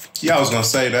yeah, I was gonna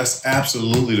say that's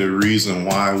absolutely the reason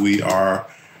why we are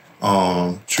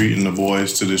treating the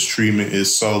boys to this treatment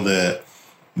is so that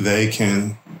they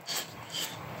can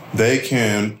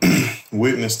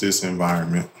witness this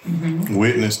environment,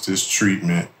 witness this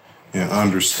treatment, and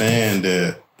understand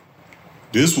that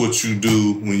this is what you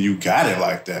do when you got it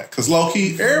like that. Because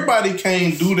low-key, everybody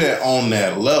can't do that on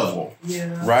that level,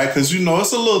 right? Because, you know,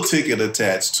 it's a little ticket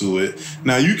attached to it.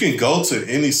 Now, you can go to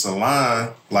any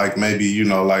salon, like maybe, you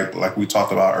know, like we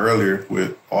talked about earlier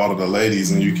with all of the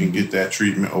ladies, and you can get that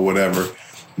treatment or whatever.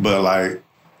 But, like,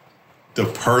 the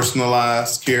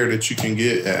personalized care that you can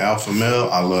get at Alpha Male,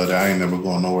 I love that. I ain't never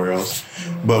going nowhere else.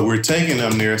 But we're taking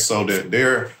them there so that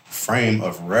their frame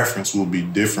of reference will be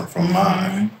different from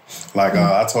mine. Like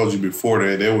I told you before,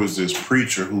 that there was this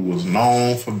preacher who was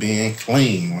known for being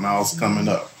clean when I was coming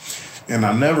up. And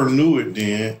I never knew it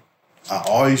then. I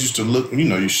always used to look, you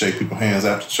know, you shake people's hands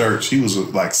after church. He was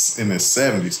like in his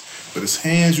 70s, but his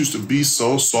hands used to be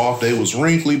so soft. They was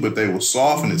wrinkly, but they were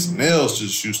soft, and his nails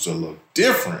just used to look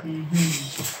different.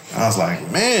 I was like,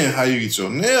 man, how you get your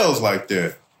nails like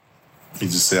that? He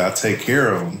just said, I take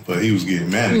care of them, but he was getting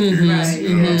manicures.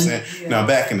 You know what I'm saying? Yeah. Now,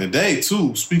 back in the day,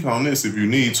 too, speak on this if you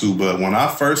need to, but when I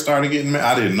first started getting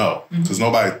I didn't know, because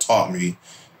nobody taught me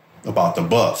about the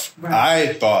buff.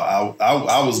 I thought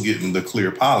I was getting the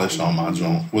clear polish on my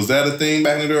joint. Was that a thing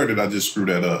back in the day, or did I just screw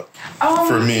that up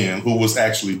for men who was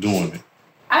actually doing it?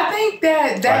 I think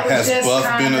that was just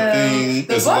kind of been a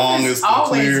thing as long as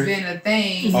always clear? been a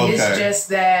thing. Okay. It's just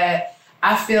that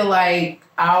I feel like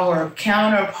our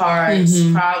counterparts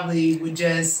probably would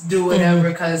just do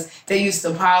whatever because they used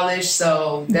to polish,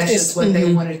 so that's just what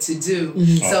they wanted to do.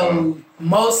 So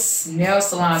most nail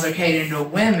salons are catering to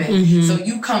women. So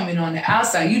you come in on the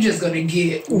outside, you just gonna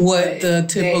get what the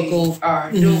typical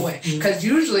are doing because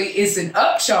usually it's an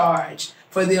upcharge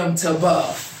for them to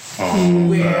buff.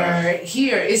 Where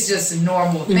here it's just a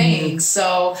normal thing.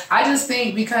 So I just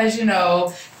think because, you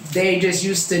know, they just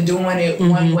used to doing it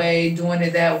one way, doing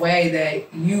it that way,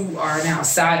 that you are an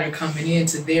outsider coming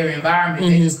into their environment.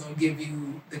 They're just going to give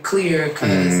you the clear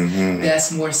because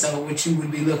that's more so what you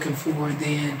would be looking for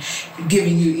than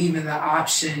giving you even the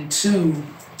option to,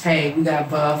 hey, we got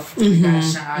buff, we got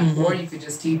shine, or you could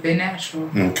just keep it natural.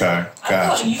 Okay, I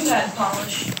gotcha. thought you had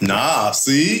polish. Nah,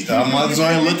 see, I'm not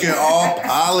trying to look at all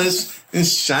polished and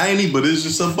shiny, but it's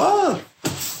just a bug.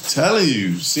 Telling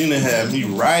you, Sheena had me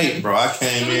right, bro. I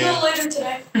came Can we in. go later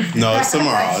today? No, it's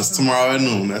tomorrow. It's tomorrow at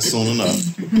noon. That's soon enough.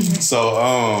 So,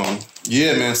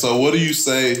 yeah, man. So, what do you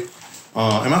say?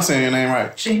 Am I saying your name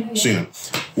right? Sheena.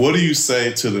 What do you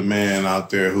say to the man out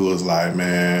there who is like,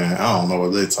 man, I don't know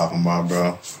what they're talking about,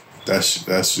 bro. That's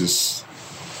just,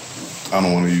 I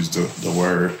don't want to use the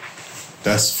word.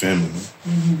 That's feminine.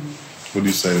 What do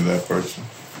you say to that person?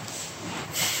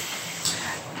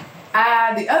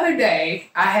 The other day,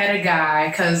 I had a guy,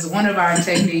 because one of our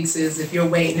techniques is if you're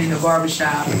waiting in the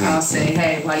barbershop, I'll say,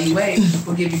 hey, while you wait,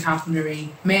 we'll give you complimentary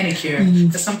manicure.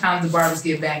 Because sometimes the barbers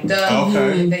get backed up.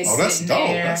 Okay. And they that's sit dope.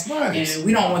 there. That's nice. And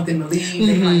we don't want them to leave.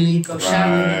 They might leave, go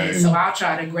shopping. Right. So I'll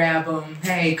try to grab them.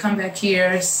 Hey, come back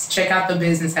here, check out the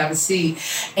business, have a seat.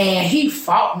 And he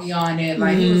fought me on it.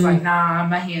 Like, he was like, nah,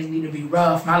 my hands need to be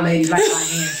rough. My lady like my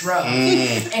hands rough.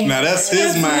 And Now, that's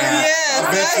his mind. Yes,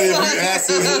 I bet you if you asked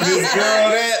this girl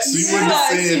that, she wouldn't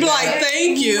have She'd said be like,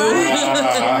 thank you.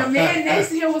 And the man next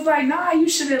to him was like, nah, you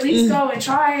should at least go and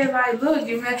try it. Like, look,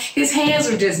 his hands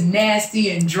were just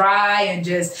nasty and dry and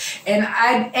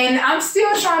I'm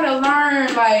still trying to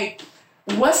learn, like,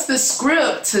 what's the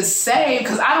script to say?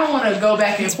 Because I don't want to go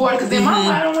back and forth. Because in my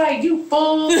mind, I'm like, you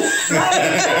fool. Like,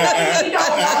 you don't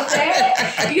want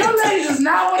that. Your lady does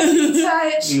not want to be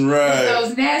touched with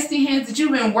those nasty hands that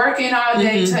you've been working all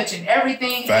day, touching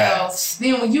everything else.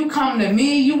 Then when you come to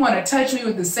me, you want to touch me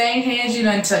with the same hands you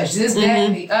done touched this, that,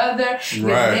 and the other. Your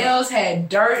nails had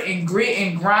dirt and grit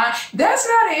and grime. That's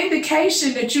not an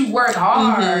indication that you work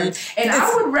hard. And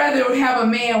I would rather have a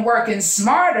man working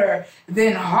smarter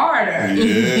than harder.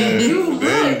 If you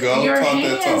look, your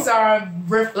hands are a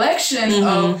reflection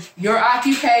of your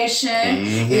occupation.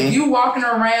 If you walking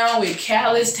around with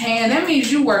calloused hands, that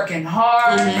means you working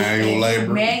hard.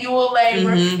 Manual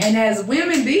labor. And as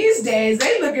women these days,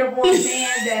 they looking for a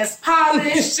man that's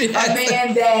polished, a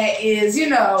man that is, you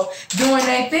know, doing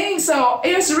that thing. So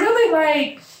it's really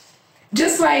like,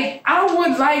 just like, I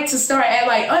would like to start at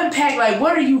unpack,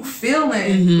 what are you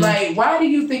feeling? Like, why do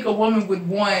you think a woman would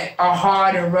want a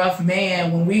hard and rough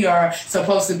man when we are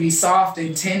supposed to be soft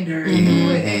and tender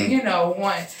and, you know,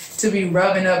 want to be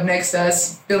rubbing up next to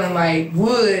us feeling like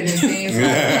wood and things like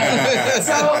that.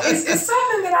 So it's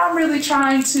something that I'm really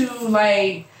trying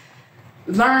to,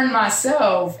 learn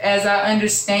myself as I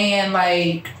understand,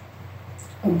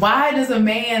 why does a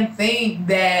man think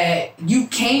that you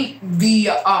can't be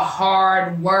a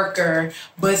hard worker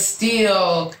but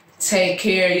still take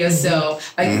care of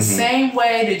yourself? The same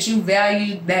way that you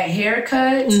value that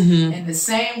haircut and the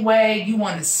same way you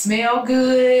want to smell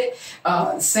good,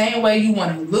 the same way you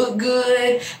want to look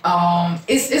good,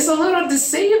 it's a little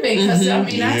deceiving because I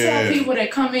tell people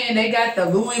that come in, they got the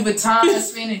Louis Vuitton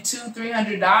spending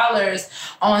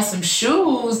 $200-$300 on some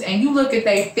shoes, and you look at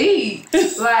their feet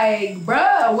like,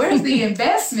 bruh, where's the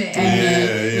investment?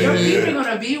 And your feet are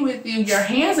gonna be with you, your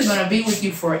hands are gonna be with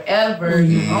you forever.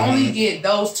 You only get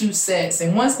those two sets,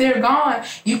 and once they're gone,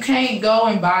 you can't go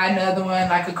and buy another one.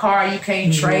 Like a car, you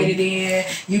can't trade it in,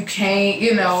 you can't,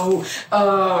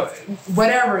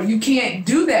 whatever, you can't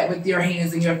do that with your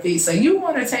hands and your feet, so you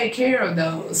want to take care of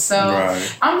those. So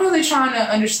I'm really trying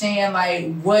to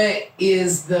understand what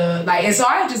is the and so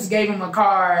I just gave him a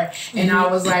card and I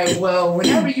was like, well,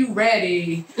 whenever you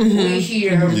ready, we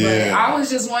here. But I was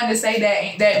just wanting to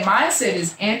say that mindset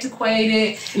is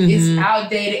antiquated, it's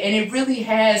outdated, and it really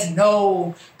has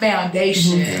no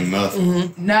foundation.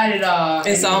 Not at all.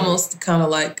 It's almost kind of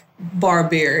like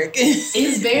barbaric.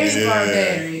 It's very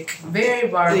barbaric. Very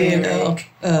barbaric.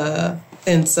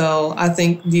 And so I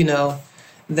think,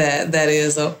 that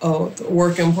is a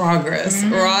work in progress,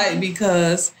 right?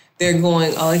 Because they're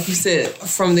going, like you said,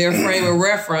 from their frame of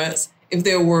reference, if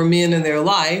there were men in their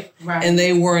life and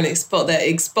they weren't exposed, that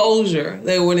exposure,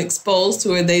 they weren't exposed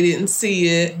to it, they didn't see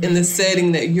it in the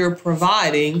setting that you're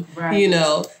providing, you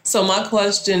know. So my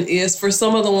question is, for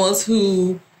some of the ones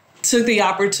who took the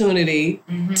opportunity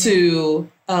to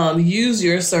use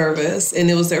your service and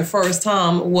it was their first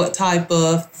time, what type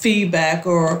of feedback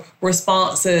or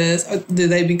responses? Did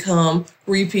they become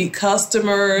repeat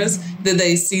customers? Did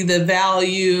they see the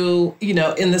value, you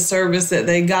know, in the service that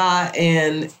they got?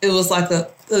 And it was like a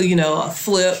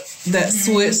flip that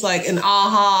switched, like an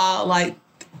aha, like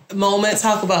moment.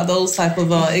 Talk about those type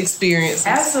of experiences.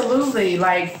 Absolutely.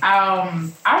 Like our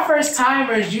first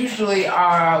timers usually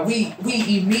are we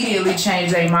immediately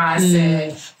change their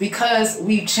mindset because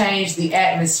we've changed the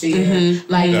atmosphere.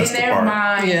 Like that's in their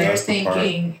mind, they're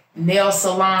thinking nail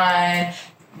salon,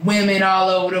 women all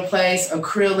over the place,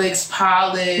 acrylics,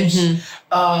 polish,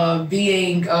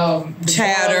 being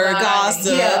chatter,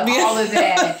 gossip, all of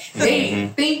that. They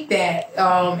think that,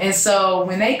 and so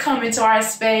when they come into our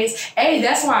space,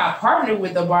 that's why I partnered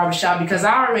with the barbershop, because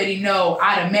I already know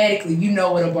automatically, you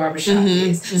know what a barbershop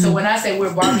is. So when I say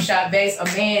we're barbershop based, a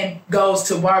man goes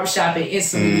to barbershop and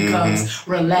instantly becomes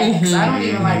relaxed. I don't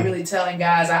even like really telling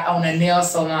guys I own a nail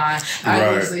salon.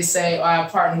 I usually say, I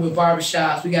partner with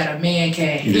barbershops. We got a man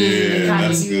cave.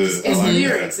 That's good. It's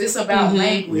lyrics. It's about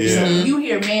language. So when you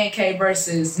hear man cave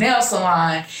versus nail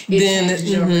salon, it changes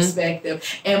your perspective.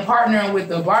 And partnering with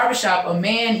the barbershop, a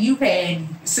man you've had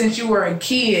since you were a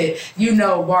kid, you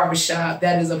know barbershop.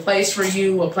 That is a place for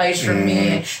you, a place for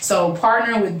men. So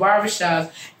partnering with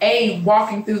barbershops,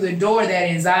 walking through the door, that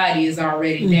anxiety is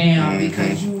already down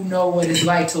because you know what it's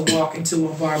like to walk into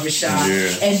a barbershop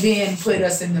and then put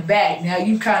us in the back. Now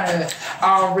you kind of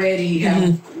already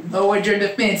have lowered your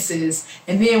defenses.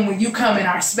 And then when you come in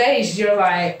our space, you're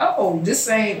like, oh, this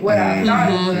ain't what I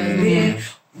thought it was. Then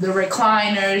the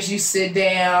recliners, you sit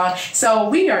down. So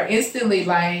we are instantly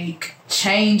like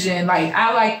changing. Like,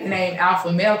 I like the name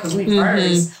Alpha Male because we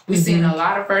first. We've seen a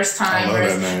lot of first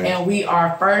timers, and we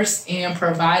are first in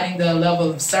providing the level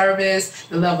of service,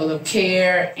 the level of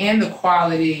care, and the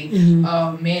quality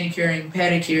of manicure and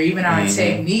pedicure. Even our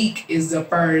technique is the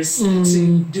first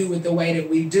to do it the way that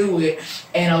we do it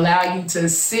and allow you to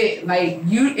sit. Like,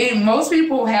 and most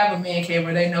people have a man cave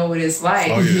where they know what it's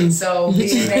like. So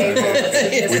being able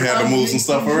to we had to move some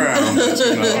stuff around. But,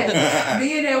 you know.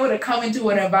 Being able to come into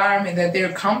an environment that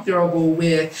they're comfortable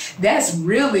with, that's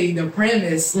really the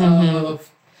premise of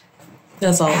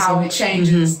that's awesome. How it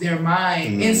changes their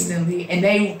mind instantly.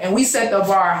 And we set the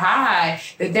bar high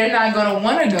that they're not going to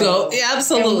want to go. Yeah,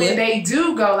 absolutely. And when they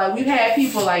do go, like, we've had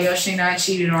people like, yo, Sheena, I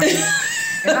cheated on you.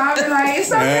 And I'll be like,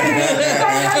 it's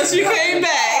okay. Because you came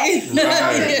back.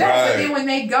 But then when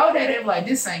they go there, they're like,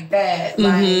 this ain't that.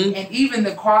 Like, and even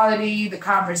the quality, the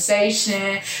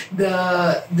conversation,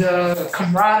 the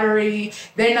camaraderie,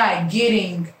 they're not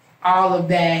getting all of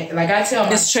that. Like, I tell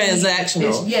my it's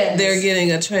transactional. They're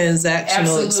getting a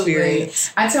transactional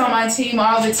experience. I tell my team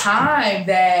all the time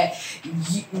that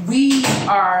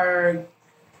we're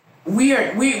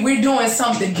doing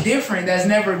something different that's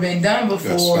never been done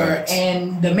before,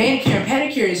 and the manicure and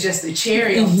pedicure is just the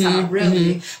cherry on top,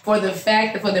 really, for the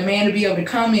fact that for the man to be able to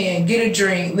come in, get a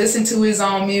drink, listen to his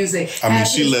own music. I mean,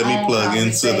 she let me plug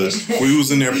into we was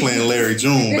in there playing Larry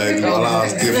June, baby, while I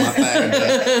was getting my thing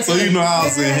done. So you know I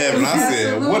was in heaven. I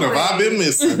said, what have I been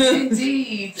missing?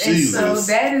 Indeed. Jesus. And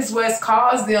so that is what's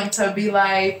caused them to be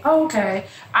like, oh, okay,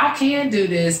 I can do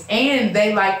this. And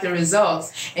they like the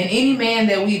results. And any man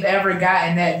that we've ever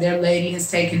gotten that their lady has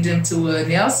taken them to a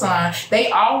nail salon, they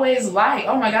always like,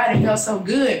 oh my God, it felt so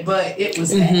good. But it was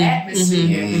the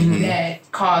atmosphere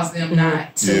that caused them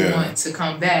not to want to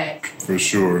come back. For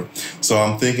sure. So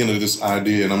I'm thinking of this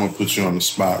idea, and I'm going to put you on the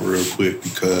spot real quick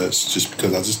because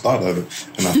I just thought of it.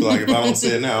 And I feel like if I don't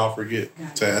say it now, I'll forget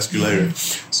to ask you later.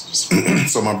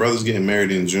 So my brother's getting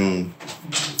married in June.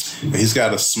 And he's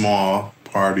got a small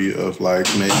party of like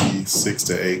maybe 6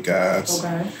 to 8 guys.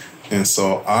 Okay. And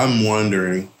so I'm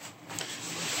wondering,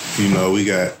 you know, we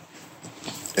got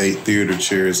 8 theater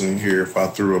chairs in here. If I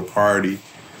threw a party,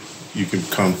 you can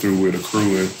come through with a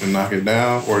crew and knock it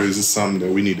down? Or is this something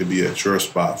that we need to be at your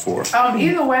spot for?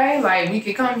 Either way, like, we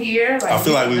could come here. Like, I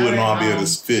feel like we wouldn't all be able to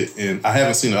fit in. I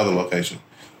haven't seen the other location.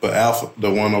 But Alpha,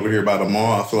 the one over here by the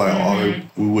mall, I feel like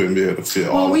we wouldn't be able to fit all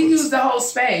of us. Well, we use the whole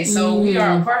space, so we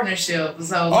are a partnership.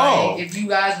 So, like, if you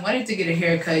guys wanted to get a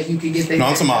haircut, you could get the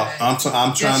haircut.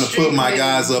 I'm trying to put my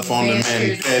guys up on the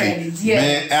mani-pedis.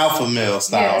 Man, Alpha Male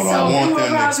style. So I want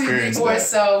them to experience that. More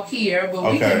so here,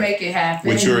 but we can make it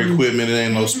happen. With your equipment, it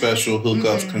ain't no special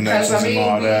hookups, connections, and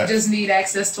all that. We just need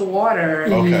access to water.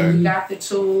 Okay. We got the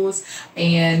tools,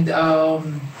 and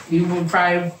you would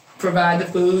probably provide the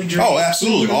food, drink. Oh,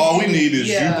 absolutely. All we need is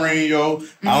Yeah. you bring your...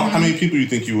 how many people you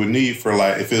think you would need for,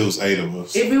 like, if it was 8 of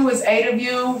us? If it was 8 of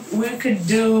you, we could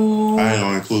do... I ain't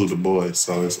gonna include the boys,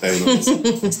 so it's 8 of us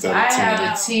instead of 10. I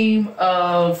have a team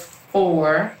of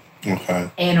 4. Okay.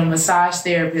 And a massage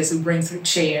therapist who brings her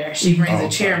chair. She brings a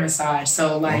chair massage.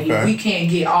 So, like, we can't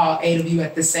get all 8 of you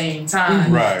at the same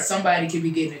time. Right. Somebody could be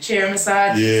getting a chair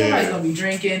massage. Yeah. Somebody's going to be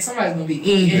drinking. Somebody's going to be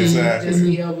eating. Exactly. Just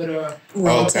be able to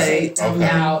rotate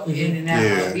out, in and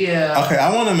out. Yeah. Okay,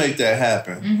 I want to make that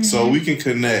happen. So we can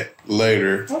connect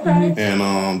later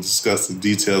and discuss the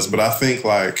details. But I think,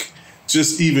 like,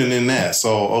 just even in that.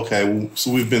 So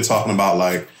we've been talking about,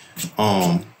 like,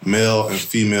 male and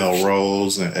female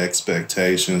roles and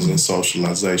expectations and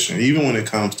socialization. Even when it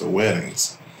comes to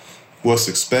weddings, what's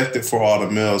expected for all the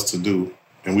males to do,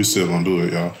 and we still gonna do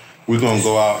it, y'all. We're gonna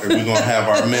go out and we're gonna have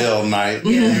our male night.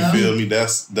 You feel me?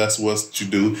 That's what you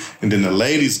do. And then the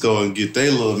ladies go and get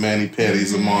their little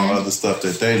mani-pedis among other stuff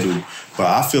that they do. But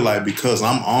I feel like because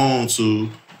I'm on to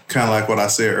kind of like what I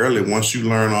said earlier, once you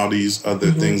learn all these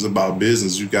other things about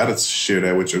business, you gotta share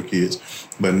that with your kids.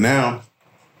 But now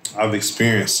I've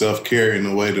experienced self-care in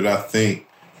a way that I think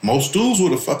most dudes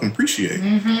would have fucking appreciate.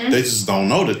 They just don't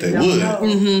know that they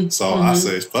would. So I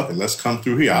say, fuck it, let's come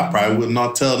through here. I probably would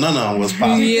not tell none of them what's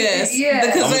possible. Yes,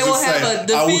 because they will have a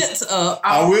defense up.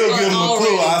 I will give them a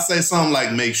clue. I say something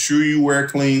like, make sure you wear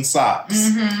clean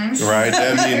socks. Right?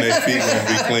 That means their feet going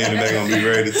to be clean and they're going to be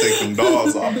ready to take them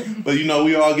dogs off. But, you know,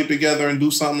 we all get together and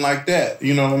do something like that.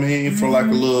 You know what I mean? For like a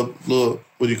little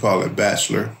what do you call it?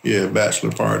 Bachelor. Yeah,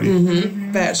 bachelor party.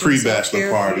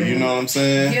 Pre-bachelor party. You know what I'm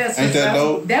saying? Yes, ain't that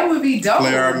dope? That would be dope.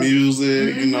 Play our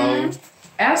music, you know.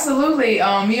 Absolutely.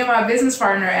 Me and my business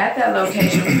partner at that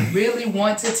location really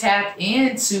want to tap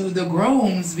into the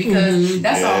grooms because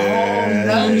that's a whole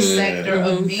nother sector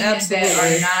of men that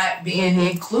are not being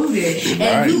included.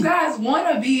 And you guys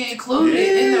want to be included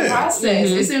in the process.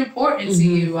 It's important to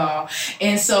you all.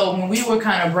 And so when we were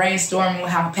kind of brainstorming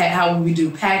how we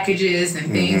do packages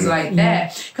and things like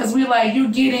that, because we like, you're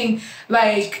getting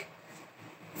like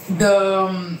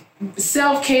the...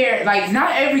 self-care, like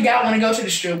not every guy want to go to the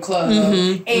strip club,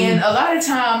 and a lot of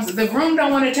times the groom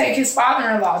don't want to take his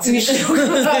father-in-law to the strip club.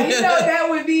 You know, that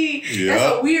would be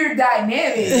that's a weird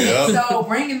dynamic. So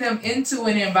bringing them into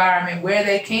an environment where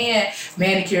they can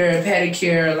manicure and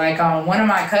pedicure, like one of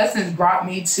my cousins brought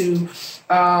me to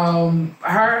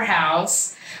her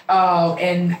house.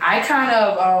 And I kind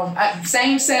of,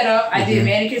 same setup. I did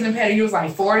manicures and pedicures,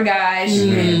 like 4 guys. She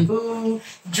had food,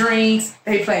 drinks.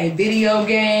 They played video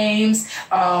games.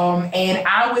 And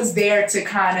I was there to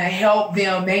kind of help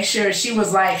them make sure she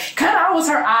was like, I was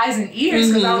her eyes and ears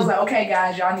because I was like, okay,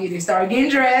 guys, y'all need to start getting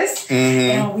dressed.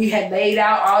 And we had laid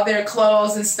out all their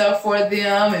clothes and stuff for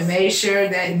them and made sure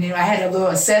that, you know, I had a little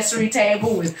accessory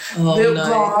table with lip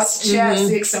gloss,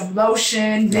 chapstick, some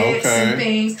lotion, mitts and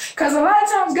things. Because a lot of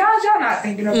times, guys, y'all not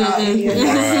thinking about any of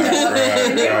this stuff.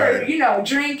 And they were, you know,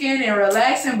 drinking and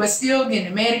relaxing, but still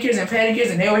getting manicures and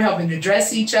pedicures, and they were helping to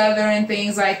dress each other and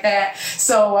things like that.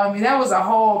 So, I mean, that was a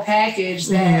whole package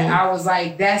that I was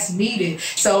like, that's needed.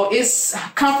 So it's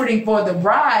comforting for the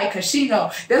bride because she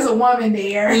know there's a woman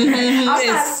there. I'm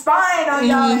not spying on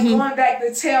y'all and going back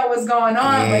to tell what's going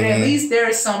on, but at least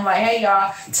there's some like, hey,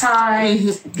 y'all, time,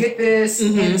 get this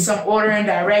in some order and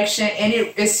direction, and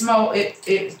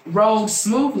it rolled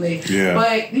smoothly.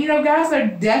 But, you know, guys are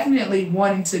definitely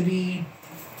wanting to be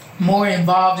more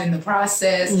involved in the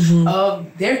process of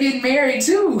they're getting married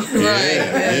too. For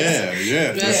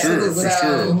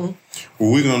sure.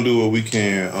 Well, we're gonna do what we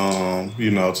can,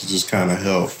 you know, to just kind of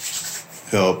help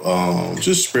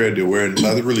just spread the awareness.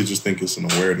 I really just think it's an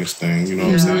awareness thing. You know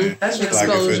what I'm saying? That's like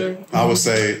exposure. I would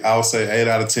say 8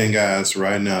 out of 10 guys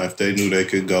right now, if they knew they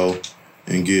could go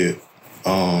and get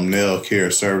nail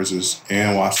care services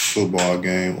and watch the football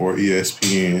game or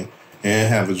ESPN and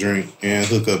have a drink and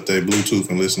hook up their Bluetooth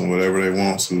and listen to whatever they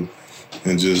want to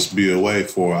and just be away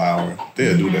for an hour,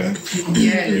 they'll do that.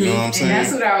 You know what I'm saying? And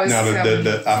that's what I was now,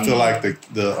 I feel like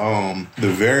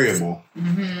the variable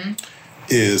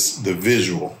is the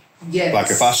visual. Yes. Like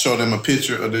if I show them a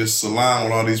picture of this salon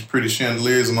with all these pretty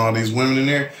chandeliers and all these women in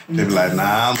there, they'd be like,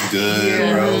 nah, I'm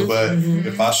good, bro. But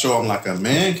if I show them like a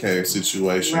man cave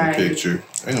situation picture,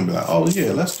 they're going to be like, oh,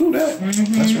 yeah, let's do that.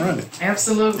 Let's run it.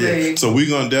 Absolutely. Yeah. So we're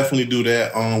going to definitely do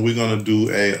that. We're going to do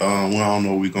a, I don't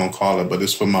know what we're going to call it, but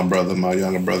it's for my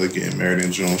younger brother getting married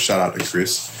in June. Shout out to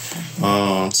Chris.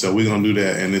 So we're going to do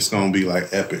that, and it's going to be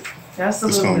like epic.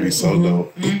 Absolutely. It's going to be so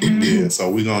dope. Yeah, so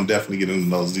we're going to definitely get into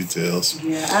those details.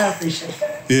 Yeah, I appreciate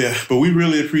that. Yeah, but we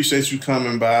really appreciate you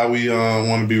coming by. We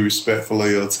want to be respectful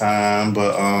of your time,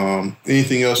 but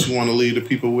anything else you want to leave the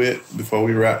people with before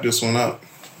we wrap this one up?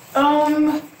 Tell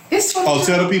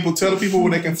the people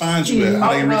where they can find you at.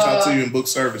 How they can reach out to you and book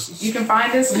services. You can find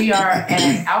us. We are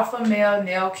at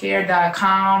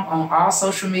alphamalenailcare.com on all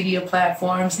social media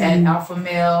platforms at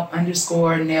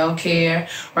alphamale_nailcare.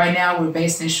 Right now, we're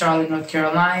based in Charlotte, North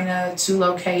Carolina. 2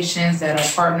 locations that are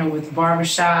partnered with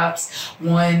barbershops.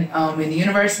 One in the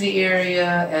university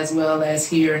area, as well as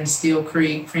here in Steel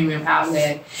Creek Premium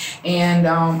Outlet. And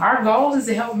our goal is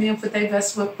to help men put their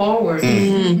best foot forward.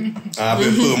 I've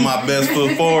been putting my best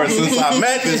foot forward since I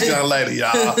met this young lady,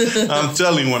 y'all. I'm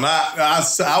telling you, when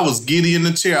I was giddy in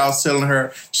the chair, I was telling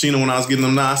her, Sheena, when I was getting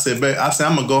them now, I said, babe, I'm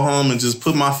going to go home and just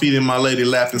put my feet in my lady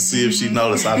lap and see if she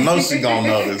noticed. I know she going to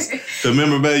notice.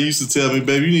 Remember, babe, you used to tell me,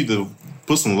 babe, you need to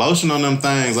put some lotion on them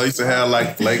things. I used to have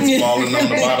like flakes falling on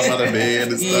the bottom of the bed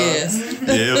and stuff. Yes.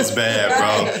 Yeah, it was bad,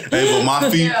 bro. Hey, but my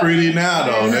feet pretty now,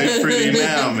 though. They pretty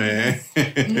now, man.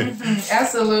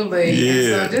 Absolutely.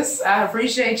 Yeah. And so I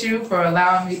appreciate you for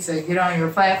allowing me to get on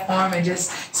your platform and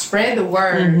just spread the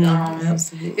word.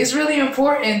 Absolutely. It's really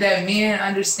important that men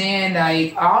understand,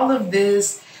 like, all of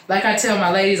this. Like I tell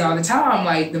my ladies all the time,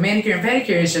 like, the manicure and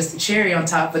pedicure is just the cherry on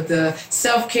top, but the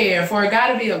self-care, for a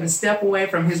guy to be able to step away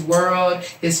from his world,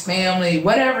 his family,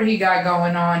 whatever he got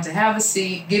going on, to have a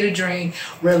seat, get a drink,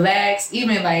 relax,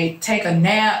 even like take a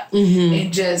nap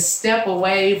and just step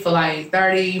away for like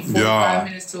 30, 45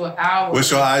 minutes to an hour. What's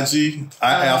your IG?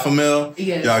 Alpha Male?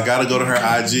 Yes. Y'all got to go to her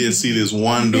IG and see this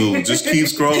one dude. Just keep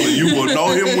scrolling. You will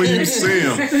know him when you see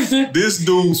him. This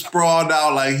dude sprawled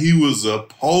out like he was a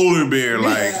polar bear.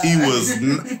 Like, he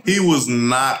was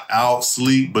not out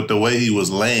sleep, but the way he was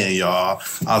laying, y'all,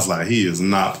 I was like, he is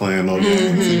not playing no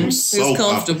games. He was so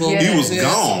comfortable. He was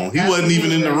gone. He wasn't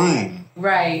even in the room.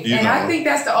 Right. And I think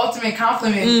that's the ultimate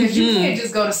compliment, because you can't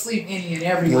just go to sleep any and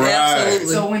everywhere. Right.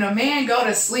 Absolutely. So when a man go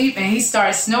to sleep and he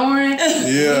starts snoring, you know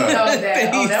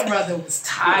that, that brother was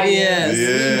tired.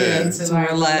 Yes. To like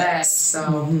relax.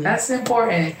 So that's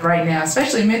important right now,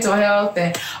 especially mental health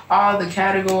and all the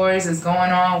categories that's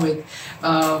going on with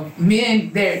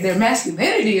men. Their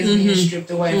masculinity is being stripped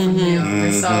away from them.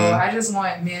 And so I just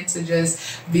want men to just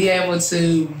be able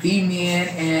to be men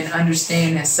and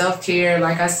understand that self-care,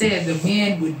 like I said, the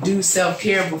men would do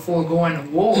self-care before going to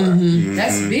war.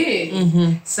 That's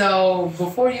big. So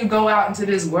before you go out into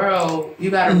this world, you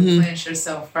got to replenish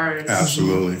yourself first.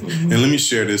 Absolutely. And let me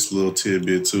share this little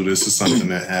tidbit too. This is something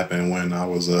that happened when I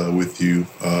was with you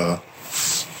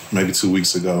maybe 2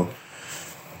 weeks ago.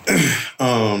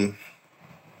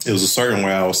 It was a certain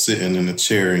way I was sitting in the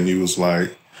chair and you was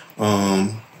like,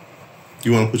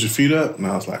 you want to put your feet up? And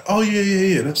I was like, oh,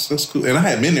 yeah, that's cool. And I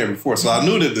had been there before, so I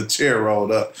knew that the chair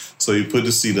rolled up. So you put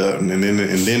the seat up, and then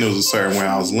it was a certain way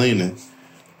I was leaning.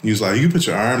 He was like, you put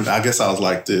your arm down. I guess I was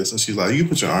like this. And she's like, you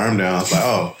put your arm down. I was like,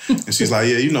 oh. And she's like,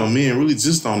 yeah, men really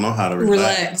just don't know how to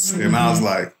relax. And I was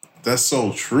like, that's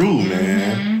so true,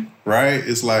 man. Right?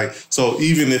 It's like, so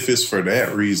even if it's for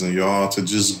that reason, y'all, to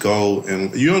just go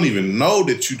and you don't even know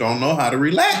that you don't know how to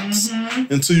relax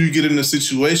until you get in a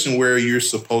situation where you're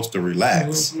supposed to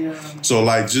relax. So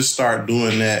like, just start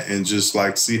doing that and just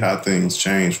like see how things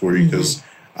change for you. Because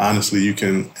honestly, you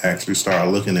can actually start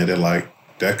looking at it like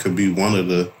that could be one of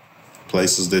the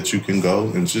places that you can go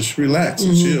and just relax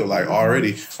and chill. Like I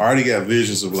already got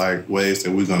visions of like ways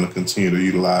that we're going to continue to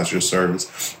utilize your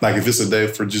service. Like if it's a day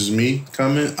for just me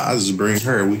coming, I just bring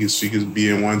her. She could be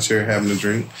in one chair having a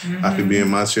drink. I could be in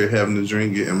my chair having a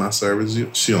drink, getting my service.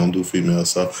 She don't do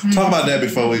females. So talk about that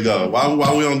before we go.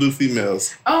 Why we don't do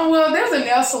females? Well, there's a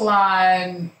nail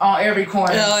salon on every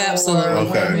corner. Oh, absolutely.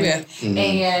 Okay.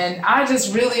 And I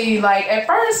just really like, at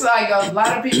first, like a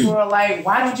lot of people are like,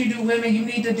 why don't you do women? You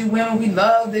need to do women. We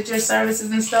love that your services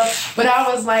and stuff. But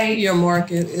I was like, your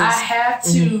market is... I have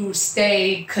to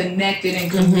stay connected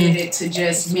and committed to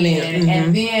just men.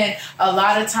 And then a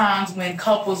lot of times when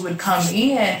couples would come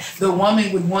in, the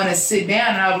woman would want to sit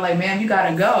down and I was like, ma'am, you got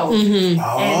to go. And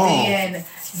then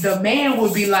the man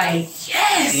would be like,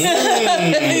 yes,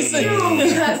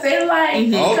 because they're like,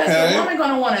 because the woman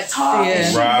gonna want to talk,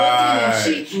 and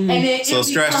she looking, and then so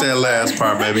scratch that last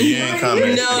part, baby. You ain't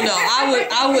coming. No,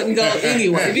 I wouldn't go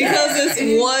anyway because it's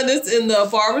in the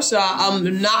barbershop.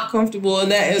 I'm not comfortable in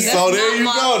that. So there you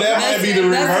go. That might be the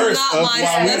reverse of why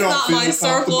we that's not my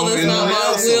circle. That's not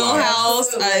my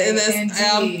wheelhouse.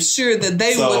 I'm sure that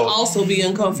they would also be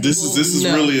uncomfortable. This is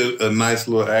really a nice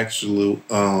little actual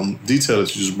detail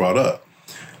that you just brought up.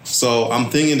 So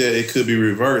I'm thinking that it could be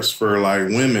reversed for like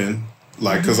women,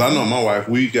 like because I know my wife,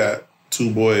 we got 2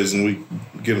 boys and we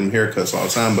get them haircuts all the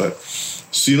time, but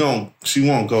she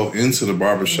won't go into the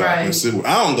barbershop and sit.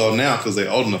 I don't go now because they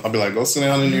old enough. I'll be like, go sit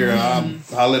down in here and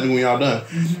I'll let me when y'all done.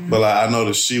 But like, I know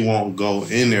that she won't go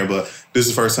in there. But this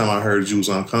is the first time I heard you was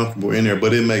uncomfortable in there.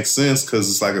 But it makes sense because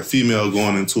it's like a female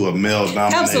going into a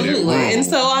male-dominated room. And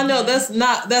so I know that's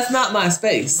not my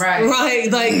space, right?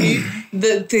 Like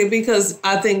because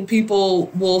I think people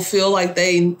will feel like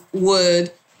they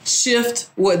would shift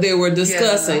what they were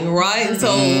discussing, right? And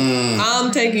so I'm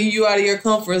taking you out of your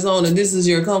comfort zone and this is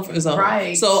your comfort zone.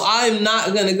 Right. So I'm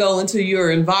not going to go into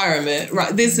your environment,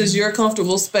 right? This is your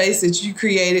comfortable space that you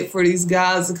created for these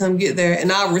guys to come get there.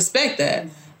 And I respect that.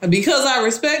 And because I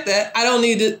respect that, I don't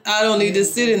need to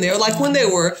sit in there. Like when they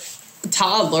were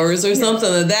toddlers or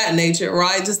something of that nature,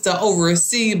 right? Just to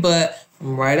oversee, but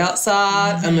I'm right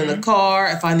outside. I'm in the car.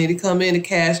 If I need to come in to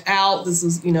cash out, this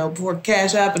is, for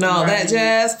Cash App and all that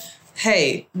jazz.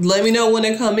 Hey, let me know when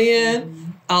they come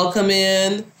in. I'll come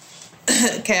in,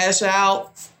 cash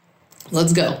out.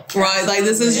 Let's go. Right? Like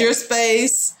this is your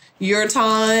space, your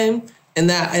time. And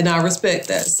I respect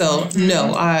that. So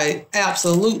no, I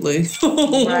absolutely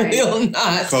will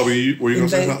not. Kobe, were you gonna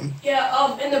say something?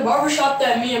 Yeah, in the barbershop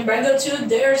that me and Brent go to,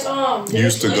 there's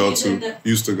used to go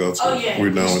to. Oh yeah, we're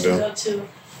done with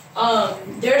that.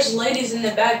 There's ladies in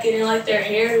the back getting like their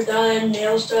hair done,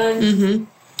 nails done.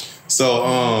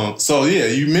 So yeah,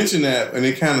 you mentioned that and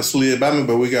it kind of slid by me,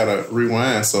 but we gotta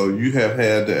rewind. So you have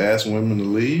had to ask women to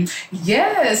leave?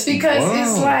 Yes, because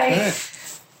it's like. Okay.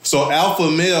 So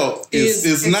alpha male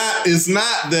is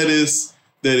not that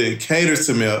it caters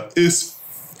to male. It's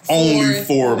only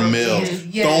for male.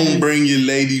 Yes. Don't bring your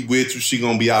lady with you. She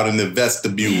gonna be out in the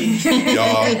vestibule.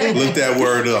 Y'all look that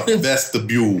word up.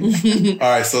 Vestibule.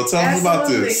 All right, so tell us about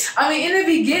this. I mean, in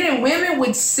the beginning, women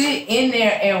would sit in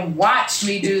there and watch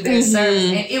me do this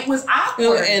service, and it was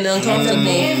awkward and uncomfortable. The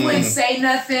man wouldn't say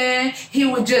nothing. He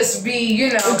would just be,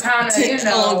 kind of,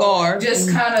 on guard, just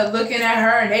kind of looking at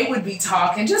her, and they would be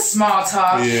talking, just small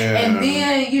talk. Yeah. And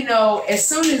then, as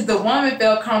soon as the woman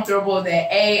felt comfortable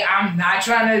that, I'm not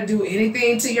trying to do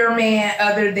anything to your man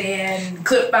other than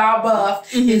clip file buff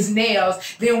his nails,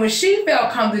 then when she felt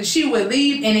comfortable, she would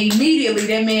leave, and immediately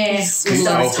that man would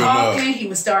start talking. He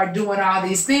would start doing all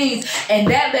these things, and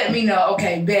that let me know,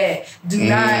 okay, bet, do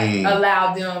not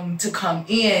allow them to come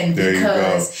in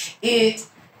because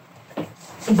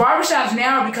barbershops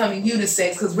now are becoming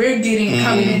unisex because we're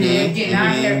coming in there, getting our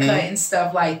hair cut and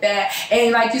stuff like that.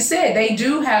 And like you said, they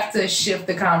do have to shift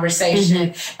the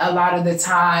conversation a lot of the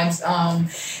times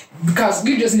because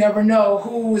you just never know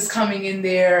who is coming in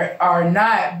there or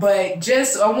not. But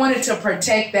I wanted to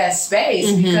protect that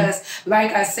space because,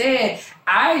 like I said,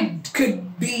 I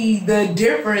could be the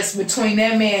difference between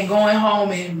that man going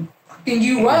home and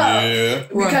you up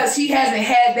because he hasn't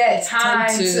had that time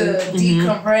to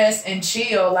decompress and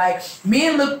chill. Like,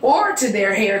 men look forward to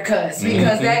their haircuts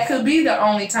because that could be the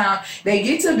only time they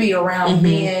get to be around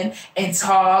men and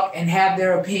talk and have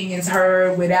their opinions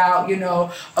heard without,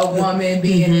 a woman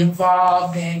being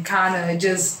involved and kind of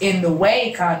just in the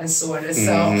way, kind of sort of.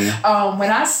 So when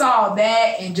I saw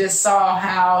that and just saw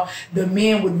how the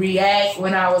men would react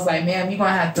when I was like, ma'am, you're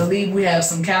going to have to leave. We have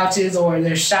some couches or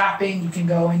they're shopping. You can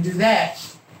go and do that.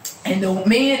 And the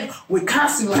men would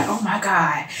constantly like, oh my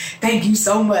God, thank you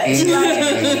so much. Like,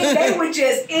 they would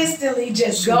just instantly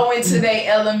just go into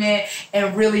their element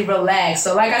and really relax.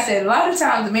 So like I said, a lot of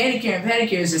times the manicure and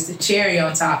pedicure is just a cherry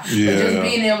on top. Yeah. But just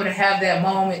being able to have that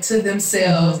moment to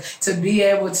themselves, to be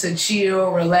able to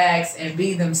chill, relax, and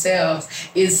be themselves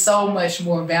is so much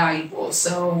more valuable.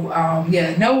 So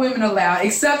no women allowed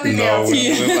except the no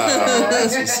women allowed.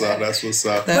 That's what's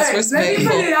up. That's respectful. Let me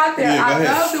put it out there. Yeah, I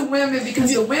love the women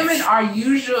because the women are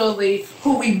usually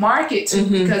who we market to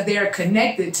because they're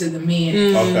connected to the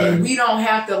men. Okay. We don't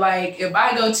have to, like, if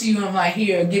I go to you and I'm like,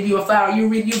 here, give you a flower, you'll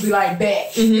be like,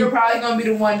 bet. You're probably going to be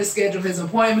the one to schedule his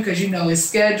appointment because it's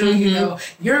scheduled.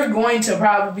 You're going to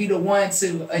probably be the one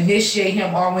to initiate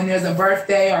him, or when there's a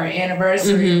birthday or an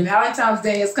anniversary, Valentine's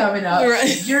Day is coming up.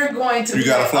 Right. You're going to You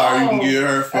got a flower you can give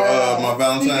her for my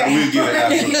Valentine? We'll get it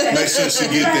after. Make sure she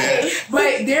get that.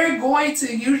 But they're going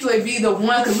to usually be the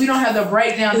one because we don't have to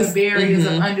break down the barriers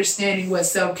of understanding what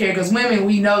self-care, because women,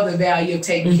 we know the value of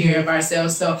taking care of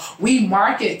ourselves. So we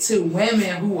market to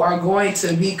women who are going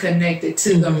to be connected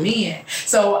to the men.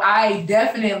 So I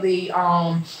definitely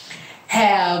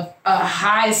have a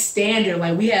high standard.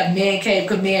 Like, we have man cave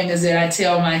commandments that I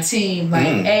tell my team.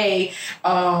 Like,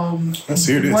 let's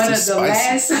hear this. One of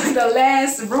the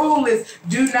last rule is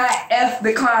do not F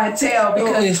the clientele,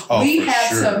 because we have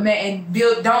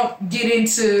to don't get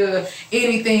into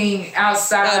anything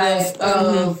outside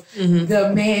of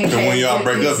the man cave. And when y'all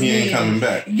break up, he ain't coming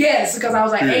back. Yes, because I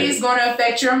was like, A, it's going to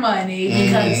affect your money,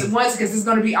 because it's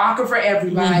going to be awkward for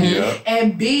everybody.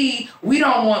 And B, we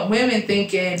don't want women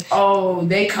thinking, oh,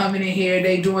 they coming in here,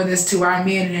 they doing this to our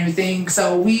men and everything.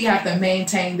 So we have to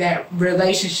maintain that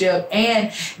relationship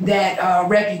and that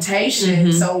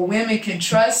reputation, so women can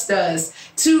trust us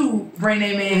to bring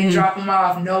them in and drop them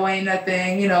off. No, ain't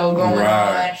nothing, going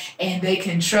on, and they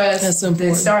can trust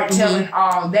and start telling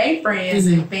all their friends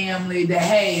and family that,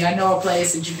 hey, I know a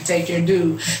place that you can take your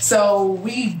due. So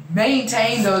we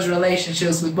maintain those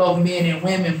relationships with both men and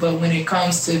women, but when it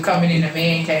comes to coming in a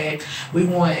man cave, we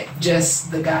want just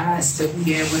the guys to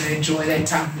be able to enjoy that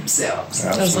time themselves.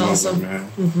 Absolutely, that's awesome,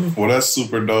 man. Well, that's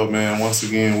super dope, man. Once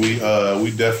again,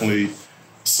 we definitely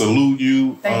salute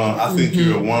you. I think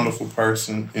you're a wonderful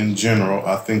person in general.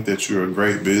 I think that you're a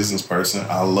great business person.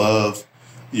 I love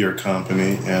your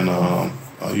company, and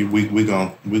we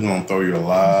gonna throw you a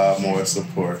lot more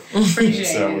support.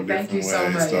 Appreciate it. Thank you so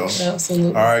much.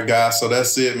 Absolutely. All right, guys. So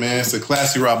that's it, man. It's the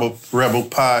Classy Rebel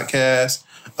Podcast.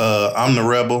 I'm the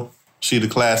rebel. She the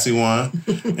classy one.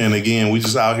 And again, we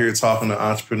just out here talking to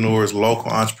entrepreneurs,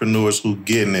 local entrepreneurs who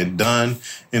getting it done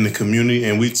in the community.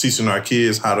 And we teaching our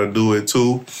kids how to do it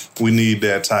too. We need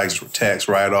that tax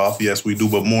write-off. Yes, we do.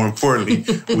 But more importantly,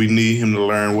 we need him to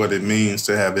learn what it means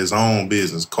to have his own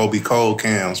business. Kobe Cole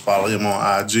Cams. Follow him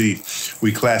on IG.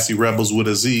 We Classy Rebels with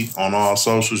a Z on all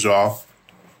socials, y'all.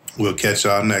 We'll catch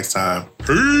y'all next time.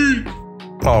 Peace.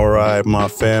 All right, my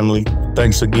family.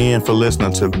 Thanks again for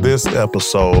listening to this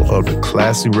episode of the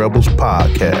Classy Rebels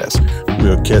Podcast.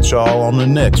 We'll catch y'all on the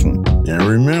next one. And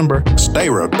remember,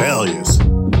 stay rebellious.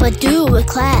 But do it with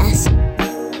class.